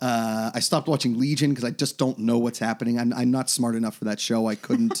 I stopped watching Legion because I just don't know what's happening. I'm not smart enough for that show. I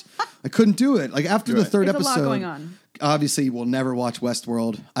couldn't do it. Like after the third There's a lot episode, going on. obviously we'll never watch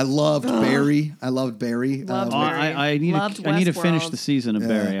Westworld. I loved Barry. I loved Barry. Loved Oh, Barry. I need Loved to finish Westworld. the season of Yeah.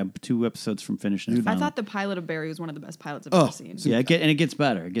 Barry. I'm 2 episodes from finishing it. I finally. thought the pilot of Barry was one of the best pilots I've Oh, ever seen. Yeah, it gets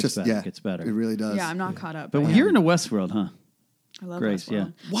better. It gets just better. yeah, It gets better. It really does. Yeah, I'm not caught up. But yeah. you're in a Westworld, huh? I love Grace, Westworld. yeah. You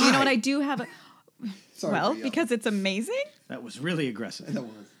know Why? what? I do have a... Sorry, well, yeah. because it's amazing. That was really aggressive. That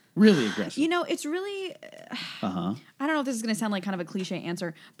was. Really aggressive. You know, it's really. Uh-huh. I don't know if this is going to sound like kind of a cliche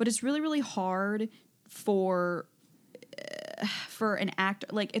answer, but it's really, really hard for an actor.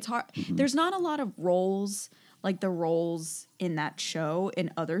 Like, it's hard. Mm-hmm. There's not a lot of roles like the roles in that show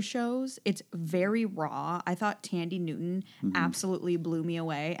in other shows. It's very raw. I thought Tandy Newton absolutely blew me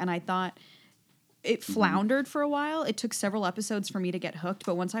away, and I thought it floundered for a while. It took several episodes for me to get hooked,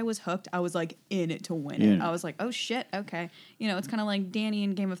 but once I was hooked, I was like in it to win it. Yeah. I was like, oh shit, okay. You know, it's kind of like Dany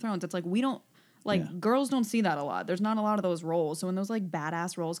in Game of Thrones. It's like we don't. Like, girls don't see that a lot. There's not a lot of those roles. So when those, like,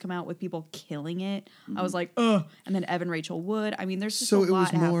 badass roles come out with people killing it, I was like, ugh. And then Evan Rachel Wood. I mean, there's just a lot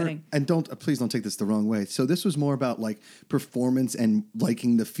happening. And please don't take this the wrong way. So this was more about, like, performance and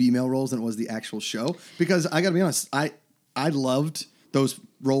liking the female roles than it was the actual show. Because I gotta be honest, I loved those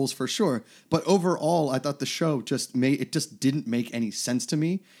roles for sure. But overall, I thought the show just didn't make any sense to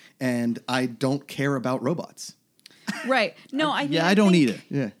me. And I don't care about robots. Right. No, I I don't either.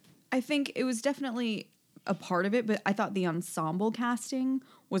 Yeah. I think it was definitely a part of it, but I thought the ensemble casting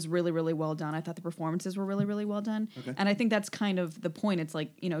was really, really well done. I thought the performances were really, really well done. Okay. And I think that's kind of the point. It's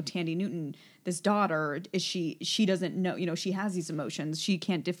like, you know, Tandy Newton, this daughter, she doesn't know, you know, she has these emotions. She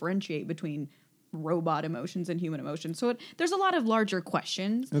can't differentiate between robot emotions and human emotions. So there's a lot of larger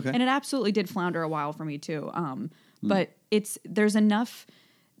questions. Okay. And it absolutely did flounder a while for me too. But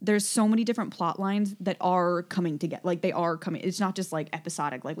there's so many different plot lines that are coming together. Like, they are coming. It's not just like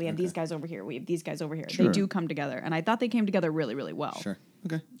episodic. Like, we have these guys over here. We have these guys over here. Sure. They do come together. And I thought they came together really, really well. Sure.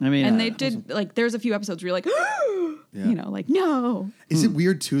 Okay. I mean, And they did, like, there's a few episodes where you're like, you know, like, no. Is it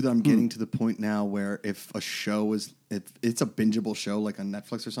weird too that I'm getting to the point now where if it's a bingeable show like on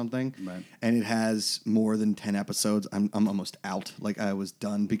Netflix or something, right, and it has more than 10 episodes, I'm almost out. Like, I was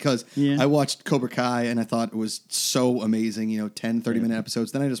done because Yeah. I watched Cobra Kai and I thought it was so amazing, you know, 10, 30-minute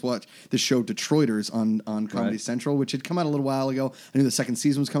episodes. Then I just watched the show Detroiters on Comedy Right. Central, which had come out a little while ago. I knew the second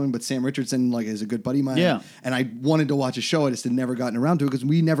season was coming, but Sam Richardson, like, is a good buddy of mine. Yeah. And I wanted to watch a show. I just had never gotten around to it because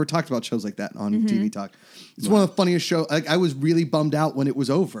we never talked about shows like that on TV Talk. It's one of the funniest shows. Like, I was really bummed out when it was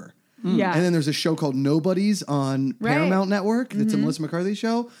over. Yeah. And then there's a show called Nobodies on Right. Paramount Network. It's a Melissa McCarthy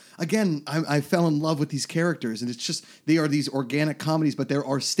show. Again, I fell in love with these characters, and it's just, they are these organic comedies, but there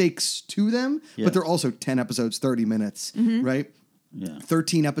are stakes to them, Yeah. but they're also 10 episodes, 30 minutes, right? Yeah.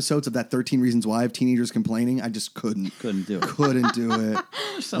 13 episodes of that 13 Reasons Why of teenagers complaining. I just couldn't Couldn't do it. Couldn't do it.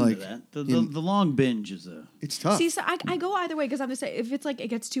 There's some Like, of that. The long binge is a... It's tough. See, so I go either way because I'm just saying, if it's like it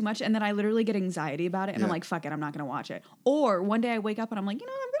gets too much and then I literally get anxiety about it and I'm Yeah. like, fuck it, I'm not going to watch it. Or one day I wake up and I'm like, you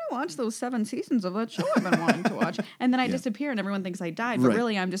know, I'm going to watch those 7 seasons of that show I've been wanting to watch. And then I disappear and everyone thinks I died. But Right.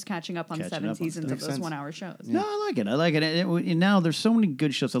 really, I'm just catching up on Catching 7 up on seasons stuff. of those Makes sense. 1-hour shows. No, I like it. I like it. And now there's so many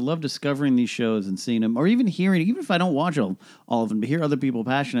good shows. I love discovering these shows and seeing them, or even hearing, even if I don't watch all of them, to hear other people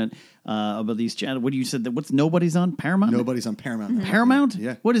passionate about these channels. What you said? What's Nobody's on Paramount? Nobody's on Paramount. Network. Paramount?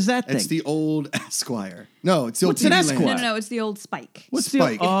 Yeah. What is that thing? It's the old Esquire. No, it's the old What's an TV Esquire? Land. No, it's the old Spike. What's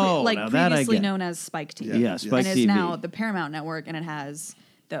Spike. the? Oh, like now that I previously get. known as Spike TV. Yeah, Spike and it's TV. now the Paramount Network, and it has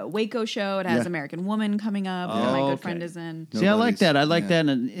the Waco show. It has Yeah. American Woman coming up that my Oh, good okay. friend is in. See, I like Nobody's- that. I like yeah. that,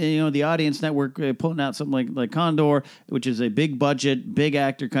 and you know, the Audience Network putting out something like Condor, which is a big budget, big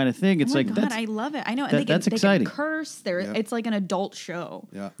actor kind of thing. It's Oh my like God, that's I love it. I know. And that- that's they exciting. can curse. Yeah. It's like an adult show.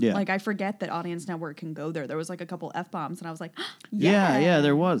 Yeah. Yeah. Like, I forget that Audience Network can go there. There was like a couple F-bombs, and I was like, yeah,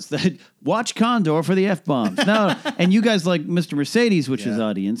 there was. Watch Condor for the F bombs. No, and you guys like Mr. Mercedes, which is Yeah.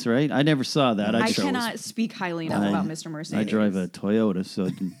 Audience, right? I never saw that. I just- cannot speak highly enough about Mr. Mercedes. I drive a Toyota, so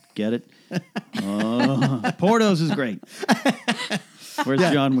I can get it. Oh, Portos is great. Where's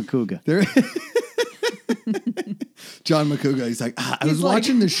John McCouga? There. John McCouga, he's like, I was He's, like,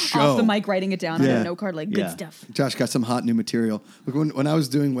 watching this show. off the mic, writing it down on Yeah. a note card, like good Yeah. stuff. Josh got some hot new material. Look, when I was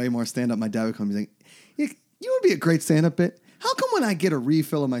doing way more stand up, my dad would come and he's like, you would be a great stand up bit. How come when I get a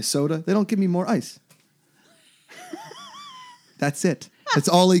refill of my soda, they don't give me more ice? That's it. That's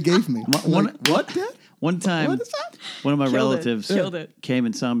all he gave me. What? One time, What is that? one of my Killed it. relatives Killed it. came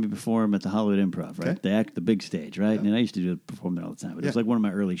and saw me perform at the Hollywood Improv, right? Okay. They act the big stage, right? And I used to perform there all the time, but it was Yeah. like one of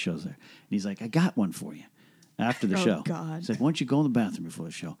my early shows there. And he's like, I got one for you after the Oh, show. God. He's like, why don't you go in the bathroom before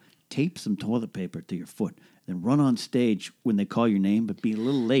the show, tape some toilet paper to your foot, then run on stage when they call your name, but be a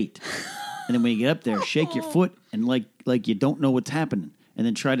little late. And then when you get up there, shake your foot and like you don't know what's happening, and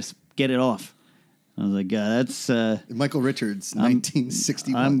then try to get it off. I was like, that's... Michael Richards,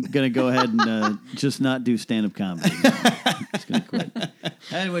 1961. I'm going to go ahead and just not do stand-up comedy. Just going to quit.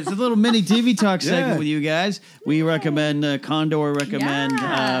 Anyways, a little mini TV talk segment Yeah. with you guys. We recommend Condor, recommend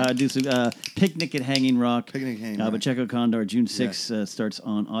Yeah. do some Picnic at Hanging Rock. Picnic at Hanging Rock. But check out Condor. June 6th starts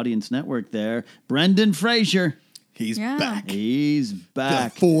on Audience Network there. Brendan Fraser. He's Yeah. back. He's The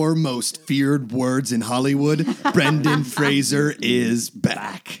back. 4 most feared words in Hollywood. Brendan Fraser is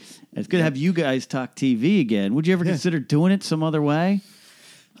back. It's good to have you guys talk TV again. Would you ever consider doing it some other way?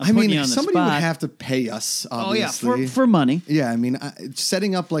 I mean, you on the somebody would spot. have to pay us, Oh yeah, obviously. for money. Yeah, I mean,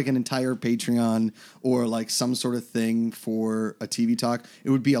 setting up like an entire Patreon or like some sort of thing for a TV talk, it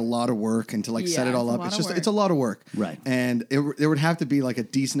would be a lot of work, and to like set Yeah, it all it's a up, lot it's of just work. it's a lot of work, Right. And there would have to be like a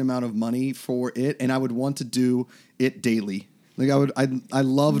decent amount of money for it, and I would want to do it daily. Like I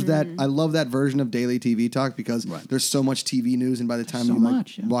loved that. I love that version of daily TV talk because there's so much TV news, and by the time So you like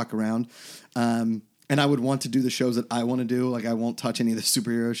much, yeah. walk around, and I would want to do the shows that I want to do. Like I won't touch any of the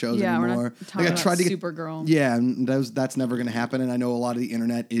superhero shows Yeah, we're not anymore. talking Like I tried about to get Supergirl. Yeah, and that's never going to happen. And I know a lot of the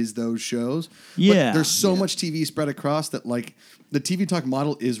internet is those shows. Yeah, but there's so much TV spread across that like the TV talk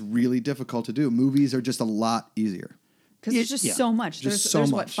model is really difficult to do. Movies are just a lot easier. Because there's just Yeah. so much. Just There's so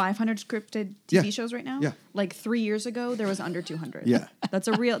what, much. 500 scripted Yeah. TV shows right now? Yeah. Like 3 years ago, there was under 200. Yeah. That's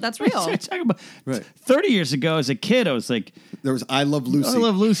real. What are you talking about? Right. 30 years ago, as a kid, I was like, There was I Love Lucy. I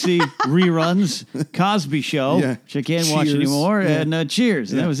Love Lucy reruns, Cosby Show, Yeah. which I can't watch Cheers. anymore, Yeah. and Cheers,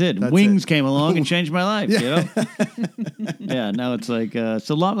 and Yeah, that was it. that's Wings it. came along and changed my life. You know? Yeah, now it's like it's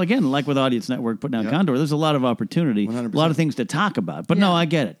a lot. Again, like with Audience Network putting out Yep. Condor, there's a lot of opportunity, 100%. a lot of things to talk about. But no, Yeah. I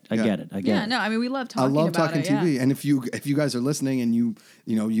get it. I Yeah. get it. I get Yeah, it. no, I mean, we love I talking love about talking it. TV, Yeah. and if you guys are listening and you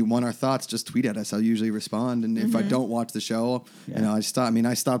want our thoughts, just tweet at us. I'll usually respond. And if I don't watch the show, I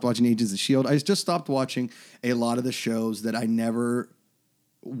stopped watching Agents of Shield. I just stopped watching a lot of the shows that I never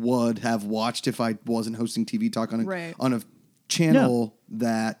would have watched if I wasn't hosting TV talk on Right. a channel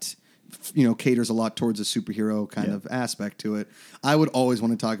that caters a lot towards a superhero kind of aspect to it. I would always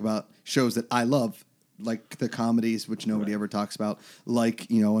want to talk about shows that I love, like the comedies, which nobody ever talks about, like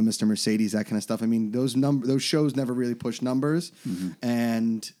and Mr. Mercedes, that kind of stuff. I mean, those shows never really push numbers,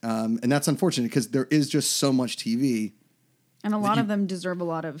 and that's unfortunate because there is just so much TV. And a lot of them deserve a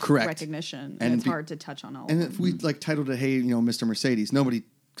lot of Correct. recognition. And And it's be- hard to touch on all And of them. if we like titled it, "Hey, Mr. Mercedes," nobody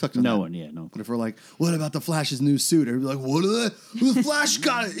clicked on No that. one, yeah, no. But if we're like, what about the Flash's new suit? Or like, what are the Flash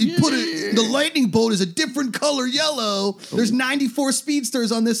got it? He put it. The lightning bolt is a different color, yellow. There's 94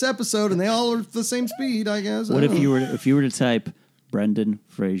 speedsters on this episode, and they all are the same speed, I guess. What if you were to type Brendan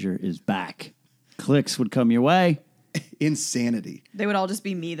Fraser is back? Clicks would come your way. Insanity. They would all just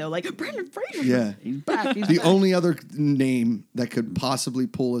be me, though, like, Brendan Fraser. Yeah. He's back. He's The back. only other name that could possibly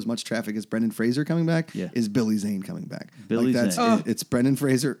pull as much traffic as Brendan Fraser coming back Yeah. is Billy Zane coming back. Billy that's Zane. it. It's Brendan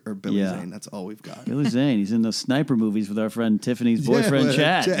Fraser or Billy Yeah. Zane. That's all we've got. Billy Zane, he's in those sniper movies with our friend Tiffany's boyfriend with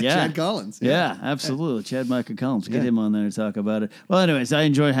Chad. Chad Collins. Yeah, absolutely. Chad Michael Collins. Get Yeah. him on there to talk about it. Well, anyways, I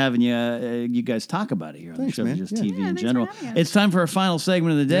enjoy having you guys talk about it here on Thanks, the show, man. just Yeah. TV Yeah, in thanks for general. having us. It's time for our final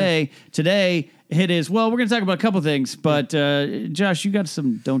segment of the day. Today, it is, well, we're going to talk about a couple things, but Josh, you got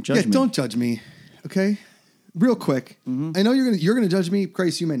some Don't Judge Yeah, Me. don't judge me, okay? Real quick. I know you're gonna judge me.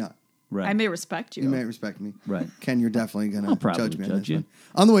 Grace, you may not. Right. I may respect you. You may respect me. Right. Ken, you're definitely I'll gonna probably judge me on judge this you. one.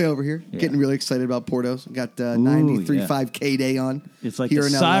 On the way over here, Yeah. getting really excited about Portos. Got yeah. 93.5K day on. It's like here the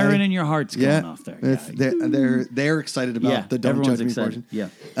in siren LA. in your heart's going Yeah, off there. It's- Yeah. they're excited about Yeah, the Don't everyone's Judge Me excited.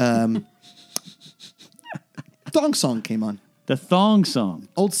 portion. Yeah. Thong Song came on. The thong song.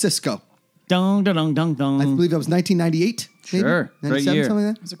 Old Cisco. Dong, dong, dong, dong, dong. I believe that was 1998. Maybe? Sure. Great 97, year. something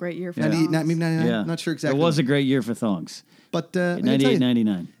like It that. was a great year for 98, songs. maybe 99. Yeah. I'm not sure exactly. It was a great year for thongs. But I gotta tell 98, you,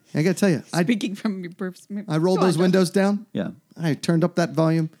 99. I got to tell you, Speaking from your perspective. I rolled those windows down. Yeah. I turned up that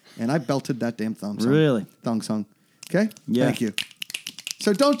volume and I belted that damn thong song. Really? Thong song. Okay? Yeah. Thank you.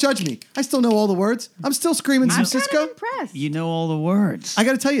 So don't judge me. I still know all the words. I'm still screaming some I'm Cisco. kind of impressed. You know all the words. I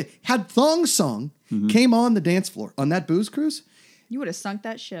got to tell you, had Thong Song Mm-hmm. came on the dance floor on that booze cruise, You would have sunk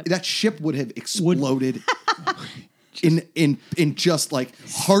that ship. that ship would have exploded in just like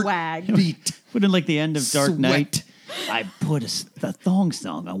heartbeat. Put in like the end of Dark Knight. Sweat. I put the thong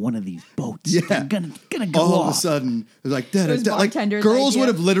song on one of these boats. Yeah. I'm gonna go All off. of a sudden, it was like, was like bartender's girls idea. would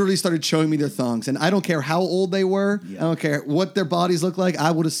have literally started showing me their thongs, and I don't care how old they were. I don't care what their bodies look like.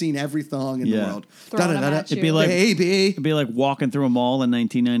 I would have seen every thong in the Yeah. world. Throwing them at It'd be you. like Baby. it'd be like walking through a mall in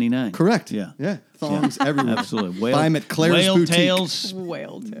 1999. Correct. Yeah. Yeah. Thongs everywhere. Absolutely. Buy 'em at Claire's whale Boutique. tails.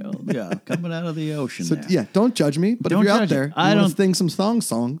 Whale tail. Yeah, coming out of the ocean. So there. yeah, don't judge me. But Don't if you're out judge there, it. I you wanna don't- sing some thong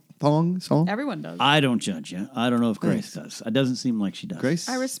song. Everyone does. I don't judge you. I don't know if Grace does. It doesn't seem like she does. Grace.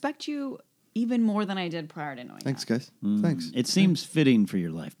 I respect you even more than I did prior to knowing Thanks, that. guys. Thanks. It seems fitting for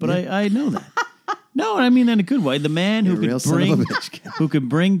your life, but I know that. No, I mean that in a good way. The man who You're a real could son of a bring bitch. who could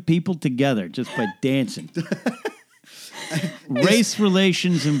bring people together just by dancing. Race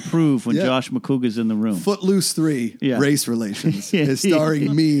relations improve when Yeah. Josh McCouga's in the room. Footloose 3, Yeah. Race Relations, is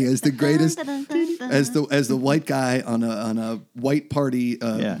starring me as the greatest. as the white guy on a white party,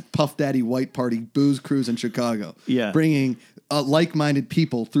 Puff Daddy white party booze cruise in Chicago. Yeah. Bringing like-minded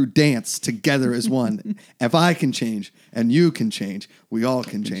people through dance together as one. If I can change and you can change, we all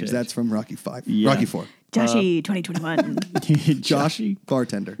can change. That's from Rocky V. Yeah. Rocky IV. Joshy 2021. Josh,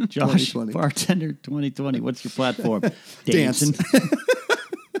 bartender. Josh, 2020. bartender 2020. What's your platform? Dancing.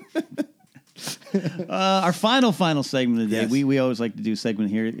 Our final segment of the day. Yes. We always like to do a segment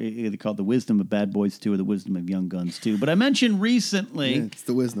here either called The Wisdom of Bad Boys 2 or The Wisdom of Young Guns 2. But I mentioned recently... Yeah, it's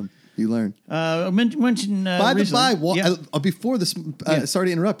the wisdom you learn. I mentioned By the by, yeah. before this, Yeah. sorry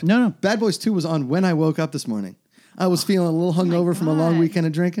to interrupt. No. Bad Boys 2 was on when I woke up this morning. I was feeling a little hungover from a long God. weekend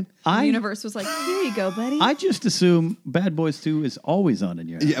of drinking. The universe was like, here you go, buddy. I just assume Bad Boys 2 is always on in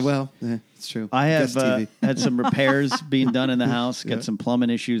your house. Yeah, well, it's true. I have Guess TV. had some repairs being done in the house, got some plumbing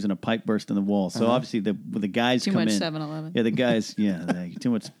issues and a pipe burst in the wall. So obviously the guys Too come much in. 7-Eleven. Yeah, the guys, too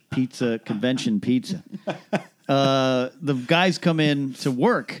much convention pizza. The guys come in to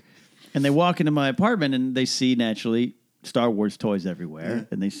work and they walk into my apartment and they see naturally Star Wars toys everywhere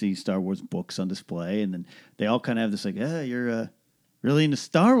and they see Star Wars books on display and then they all kind of have this like, you're really into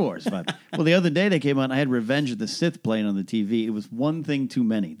Star Wars vibe. Well, the other day they came on, I had Revenge of the Sith playing on the TV. It was one thing too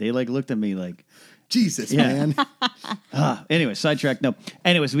many. They like looked at me like, Jesus, Yeah. man. Anyway, sidetrack. No.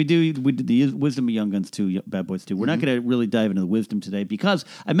 Anyways, we did the Wisdom of Young Guns 2, Bad Boys 2. We're not going to really dive into the wisdom today because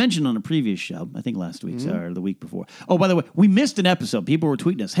I mentioned on a previous show, I think last week's or the week before. Oh, by the way, we missed an episode. People were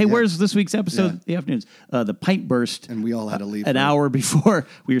tweeting us, hey, where's this week's episode? Yeah. The afternoons. The pipe burst. And we all had to leave. An hour before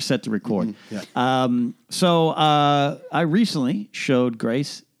we were set to record. So I recently showed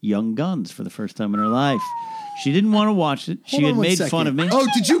Grace Young Guns for the first time in her life. She didn't want to watch it. She Hold on had one made second. fun of me. Oh,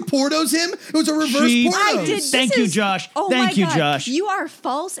 did you Portos him? It was a reverse She- Portos. I did. Thank you, Josh. Oh Thank my you, God. Josh. You are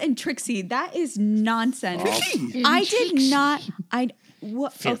false and tricksy. That is nonsense. I did not.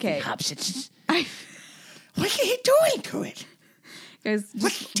 Okay. I, What are you doing to it? guys,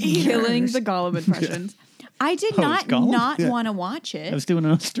 just killing the Gollum impressions. I did Oh, not it's Gollum? want to watch it. I was doing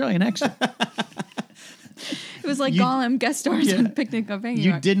an Australian accent. It was like You- Gollum guest stars on Picnic of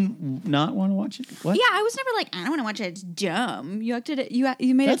Bangalore. You didn't not want to watch it? What? Yeah, I was never like, I don't want to watch it. It's dumb. You acted it. You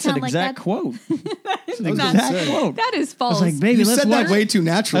made That's it an sound like exact that. quote. That's an not- exact quote. That is I false. was like, baby, You let's said watch. that way too I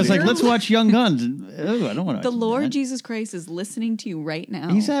naturally. was like, let's watch Young Guns. And, I don't want to. the Lord Jesus Christ is listening to you right now.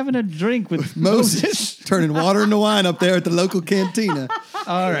 He's having a drink with Moses turning water into wine up there at the local cantina.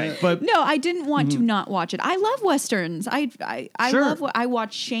 All right, but No, I didn't want to not watch it. I love westerns. I Sure. love what I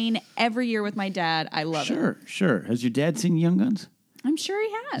watch Shane every year with my dad. I love it. sure. Has your dad seen Young Guns? I'm sure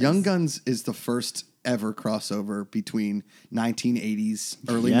he has. Young Guns is the first ever crossover between 1980s,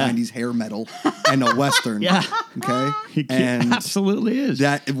 early Yeah. 90s hair metal and a western. Yeah. Okay. He And absolutely is.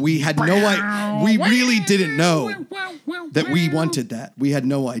 that we had no idea. We really didn't know that we wanted that. We had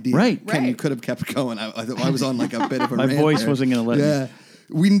no idea. Right. Ken, you Right. could have kept going. I was on like a bit of a My rant voice there. wasn't gonna let me. Yeah.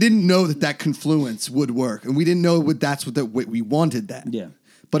 We didn't know that confluence would work, and we didn't know we wanted that. Yeah.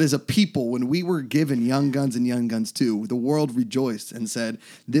 But as a people, when we were given Young Guns and Young Guns 2, the world rejoiced and said,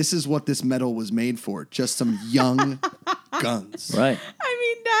 "This is what this metal was made for: just some young guns." Right. I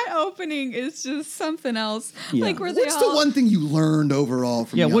mean, that opening is just something else. Yeah. Like where they What's all. the one thing you learned overall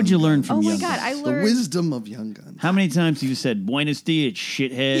from? Yeah. Young What'd you learn Guns? from Oh my Young God, Guns? I The learned. wisdom of Young Guns. How many times have you said "Buenos dias,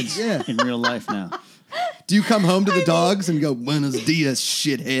 shitheads" Yeah. in real life now? Do you come home to the dogs and go, "Buenos dias,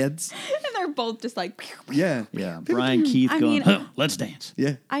 shitheads"? And they're both just like. Pew, pew. Yeah. Yeah. Brian Keith I going, mean- huh, "Let's dance."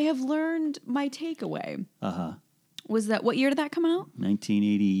 Yeah. I have learned my takeaway. Uh-huh. Was that what year did that come out?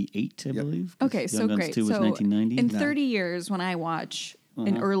 1988, I believe. 'cause Okay, Young so Guns great. 2 was So 1990. in 30 years, when I watch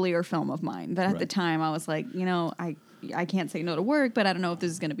an earlier film of mine, that at the Right. time I was like, I can't say no to work, but I don't know if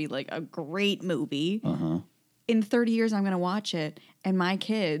this is going to be like a great movie. Uh-huh. In 30 years, I'm going to watch it, and my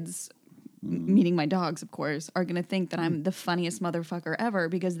kids, meaning my dogs, of course, are going to think that I'm the funniest motherfucker ever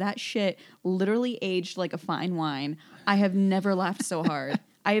because that shit literally aged like a fine wine. I have never laughed so hard.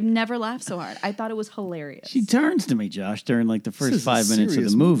 I have never laughed so hard. I thought it was hilarious. She turns to me, Josh, during like the is first a 5 minutes of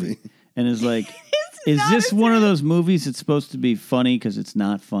serious the movie, movie. and is like, "Is not this a one of those movies that's supposed to be funny because it's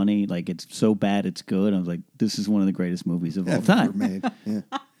not funny? Like it's so bad it's good." I was like, "This is one of the greatest movies of all Ever time." made. Yeah.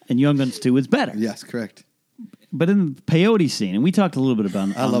 And Young Guns 2 is better. Yes, correct. But in the peyote scene, and we talked a little bit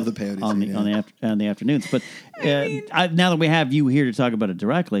about. I love the peyote on scene, on the afternoons. But now that we have you here to talk about it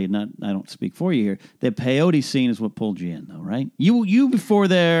directly, I don't speak for you here. The peyote scene is what pulled you in, though, right? You before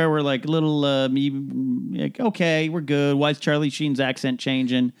there were like a little, like, okay, we're good. Why is Charlie Sheen's accent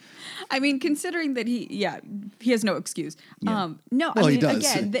changing? I mean, considering that he has no excuse. No, Well, I mean, he does.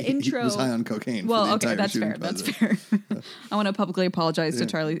 again, the He intro was high on cocaine. for Well, the okay, entire that's shooting fair. That's process. fair. I want to publicly apologize to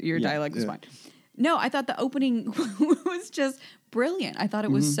Charlie. Your dialect was yeah. fine. No, I thought the opening was just brilliant. I thought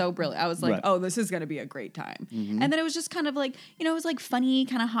it was so brilliant. I was like, Right. oh, this is going to be a great time. And then it was just kind of like, it was like funny,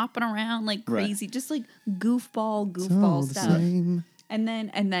 kind of hopping around, like Right. crazy, just like goofball all the stuff. same. And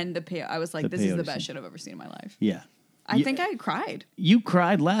then the peyote, I was like, The this is the peyote best scene. shit I've ever seen in my life. Yeah. I think I cried. You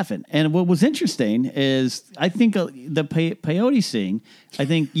cried laughing. And what was interesting is I think the peyote scene, I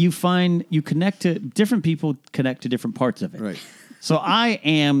think you connect to different people connect to different parts of it. Right. So I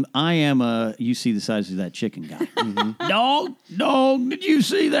am a you see the size of that chicken guy. Dog, did you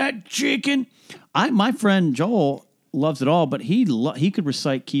see that chicken? My friend Joel loves it all, but he could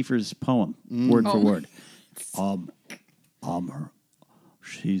recite Kiefer's poem word for word. I'm her.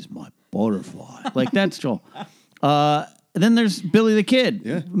 She's my butterfly. Like that's Joel. Then there's Billy the Kid,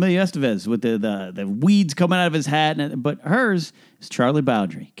 Emilio Estevez, with the weeds coming out of his hat. But hers is Charlie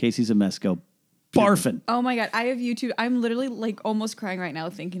Bowdry, Casey Zemesco, barfing. Oh my God. I have YouTube. I'm literally like almost crying right now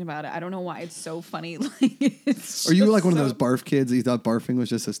thinking about it. I don't know why it's so funny. Like, Are you like one of those barf kids that you thought barfing was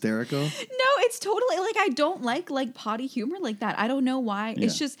just hysterical? No, it's totally like I don't like potty humor like that. I don't know why.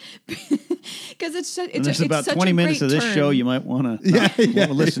 It's just because it's There's it's about such 20 a minutes great of this turn. show you might want to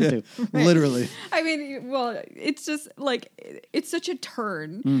listen to. Literally. I mean, well, it's just like it's such a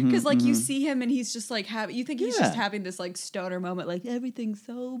turn Mm-hmm, because like you see him and he's just like you think he's just Yeah. having this like stoner moment, like everything's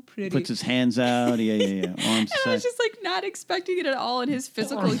so pretty. Puts his hands out. Yeah. Arms and I side. was just like not expecting it at all, and his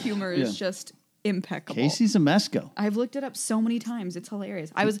physical humor is Yeah. just impeccable. Casey Zemesco. I've looked it up so many times. It's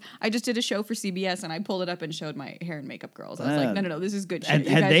hilarious. I just did a show for CBS and I pulled it up and showed my hair and makeup girls. I was like, no, this is good shit. Had- You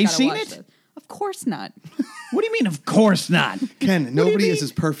had guys they gotta seen watch it? this. Of course not. What do you mean, of course not? Ken, nobody is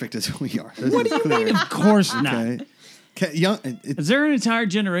as perfect as we are. What do you mean, of course not? Okay. Is there an entire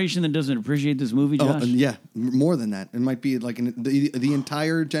generation that doesn't appreciate this movie, Oh, Josh? yeah, more than that. It might be like the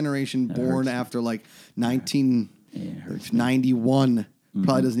entire generation born after like 1991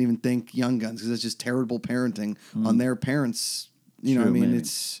 probably doesn't even think Young Guns because it's just terrible parenting on their parents. You know what I True, mean? maybe.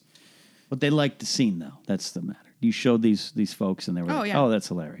 It's But they liked the scene, though. That's the matter. You showed these folks, and they were Oh, like, yeah. oh, that's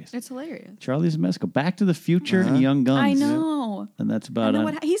hilarious. It's hilarious. Charlie Zemesco, Back to the Future and Young Guns. I know. And that's I about know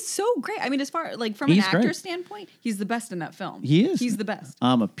it. he's so great. I mean, as far like from an He's actor great. standpoint, he's the best in that film. He is. He's the best.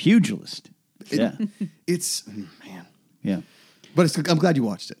 I'm a pugilist. Yeah. it's man. Yeah. But I'm glad you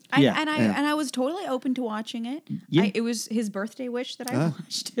watched it. Yeah. And I was totally open to watching it. Yeah. It was his birthday wish that I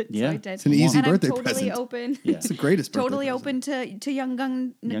watched it. Yeah. So I did. It's an easy and birthday I'm totally present. open. Yeah. It's the greatest. birthday Totally present. open to Young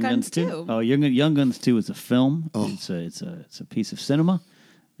Guns Guns too. Oh, Young Guns 2 is a film. It's a piece of cinema.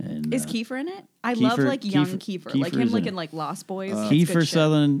 And Is Kiefer in it? I love like young Kiefer. Like Kiefer him is like in in it. like Lost Boys. It's good Kiefer shit.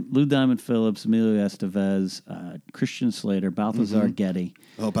 Sutherland, Lou Diamond Phillips, Emilio Estevez, Christian Slater, Balthazar Getty,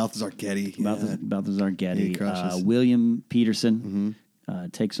 Oh, Balthazar Getty. Yeah. Balthazar Getty, he crushes. William Peterson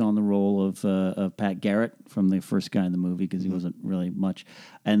takes on the role of Pat Garrett from the first guy in the movie because he wasn't really much,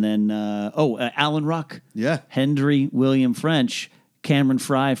 and then Alan Ruck, Yeah. Hendry William French, Cameron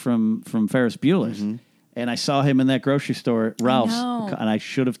Fry from Ferris Bueller's. And I saw him in that grocery store at Ralph's, know. and I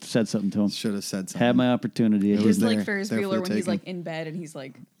should have said something to him. Should have said something. Had my opportunity. I was He's didn't. like there- Ferris there for the Bueller when he's taking. like in bed and he's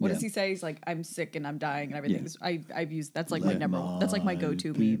like, what Yeah. does he say? He's like, I'm sick and I'm dying and everything. Yeah. I've used that's like my that's like my go-to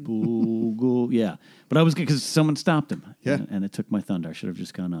meme. People go, yeah. But I was because someone stopped him. Yeah. and it took my thunder. I should have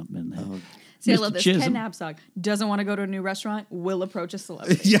just gone up and. See, I Mr. love this. Chisholm. Ken Knapsack doesn't want to go to a new restaurant. Will approach a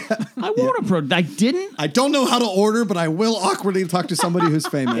celebrity. Yeah. I want to I didn't. I don't know how to order, but I will awkwardly talk to somebody who's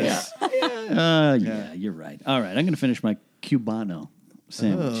famous. Yeah, you're right. All right, I'm going to finish my Cubano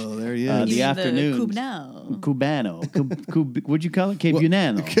sandwich. Oh, there he You is. the mean afternoon. Cubano. What'd you call it?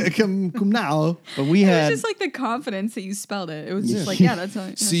 Cubunano. Come now. But we It had. was just like the confidence that you spelled it. It was just like, yeah, that's how.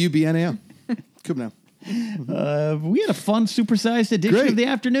 Yeah. CUBNAO. Come now. we had a fun supersized edition Great. of the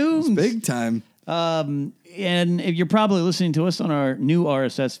afternoon. Big time. And if you're probably listening to us on our new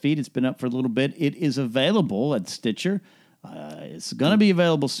RSS feed, it's been up for a little bit. It is available at Stitcher. It's going to be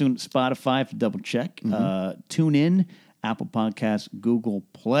available soon at Spotify to double check. Tune in, Apple Podcasts, Google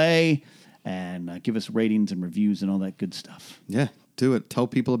Play, and give us ratings and reviews and all that good stuff. Yeah, do it. Tell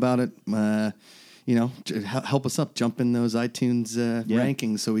people about it. Help us up. Jump in those iTunes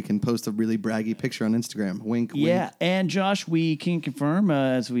rankings so we can post a really braggy picture on Instagram. Wink, wink. Yeah, and Josh, we can confirm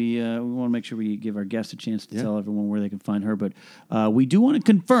as we want to make sure we give our guests a chance to tell everyone where they can find her, but we do want to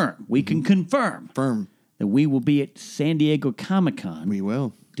confirm. We can confirm Firm. that we will be at San Diego Comic-Con. We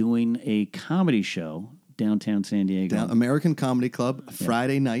will. Doing a comedy show downtown San Diego. American Comedy Club,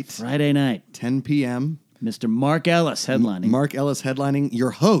 Friday night, Friday night. 10 p.m. Mr. Mark Ellis headlining. Mark Ellis headlining.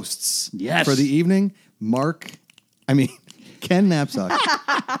 Your hosts Yes. for the evening. Mark, I mean, Ken Knapsack,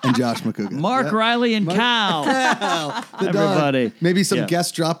 and Josh McCouga. Mark Yep. Riley and Cal. The dog. Everybody. Maybe some Yeah.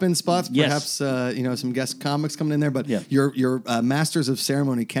 guest drop-in spots. Yes. Perhaps some guest comics coming in there. But Yeah. your masters of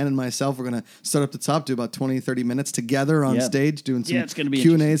ceremony, Ken and myself, we're going to start up the top, do about 20, 30 minutes together on Yeah. stage, doing some it's gonna be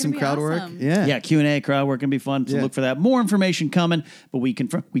Q&A, interesting. some It's gonna crowd be work. awesome. Yeah. Q&A, crowd work can be fun. So Yeah. look for that. More information coming. But we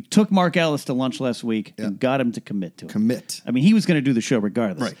took Mark Ellis to lunch last week and got him to commit to it. Commit. I mean, he was going to do the show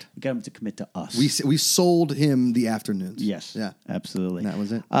regardless. Right. We got him to commit to us. We sold him the afternoons. Yes. Yeah. Absolutely. And that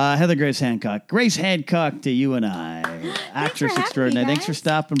was it. Heather Grace Hancock. Grace Hancock to you and I. Actress having me, extraordinaire. Thanks for guys.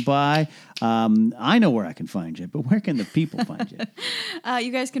 stopping by. I know where I can find you, but where can the people find you?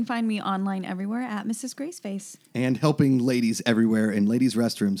 You guys can find me online everywhere at Mrs. Graceface. And helping ladies everywhere in ladies'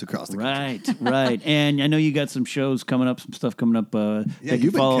 restrooms across the country. Right. And I know you got some shows coming up, some stuff coming up. They can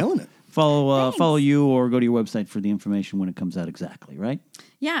you've been killing it. Follow you or go to your website for the information when it comes out exactly, right?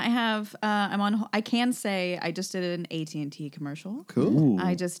 Yeah, I have. I'm on. I can say I just did an AT&T commercial. Cool.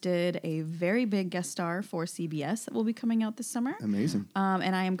 I just did a very big guest star for CBS that will be coming out this summer. Amazing.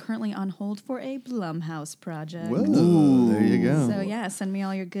 And I am currently on hold for a Blumhouse project. Whoa. There you go. So yeah, send me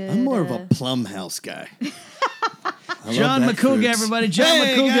all your good. I'm more of a Plumhouse guy. I John love that McCouga, fruit. everybody. John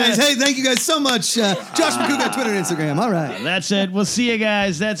Hey, McCouga. guys. Hey, thank you guys so much. Josh McCouga, Twitter and Instagram. All right. That's it. We'll see you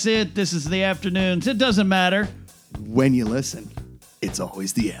guys. That's it. This is the afternoons. It doesn't matter. When you listen, it's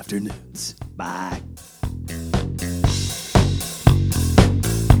always the afternoons. Bye.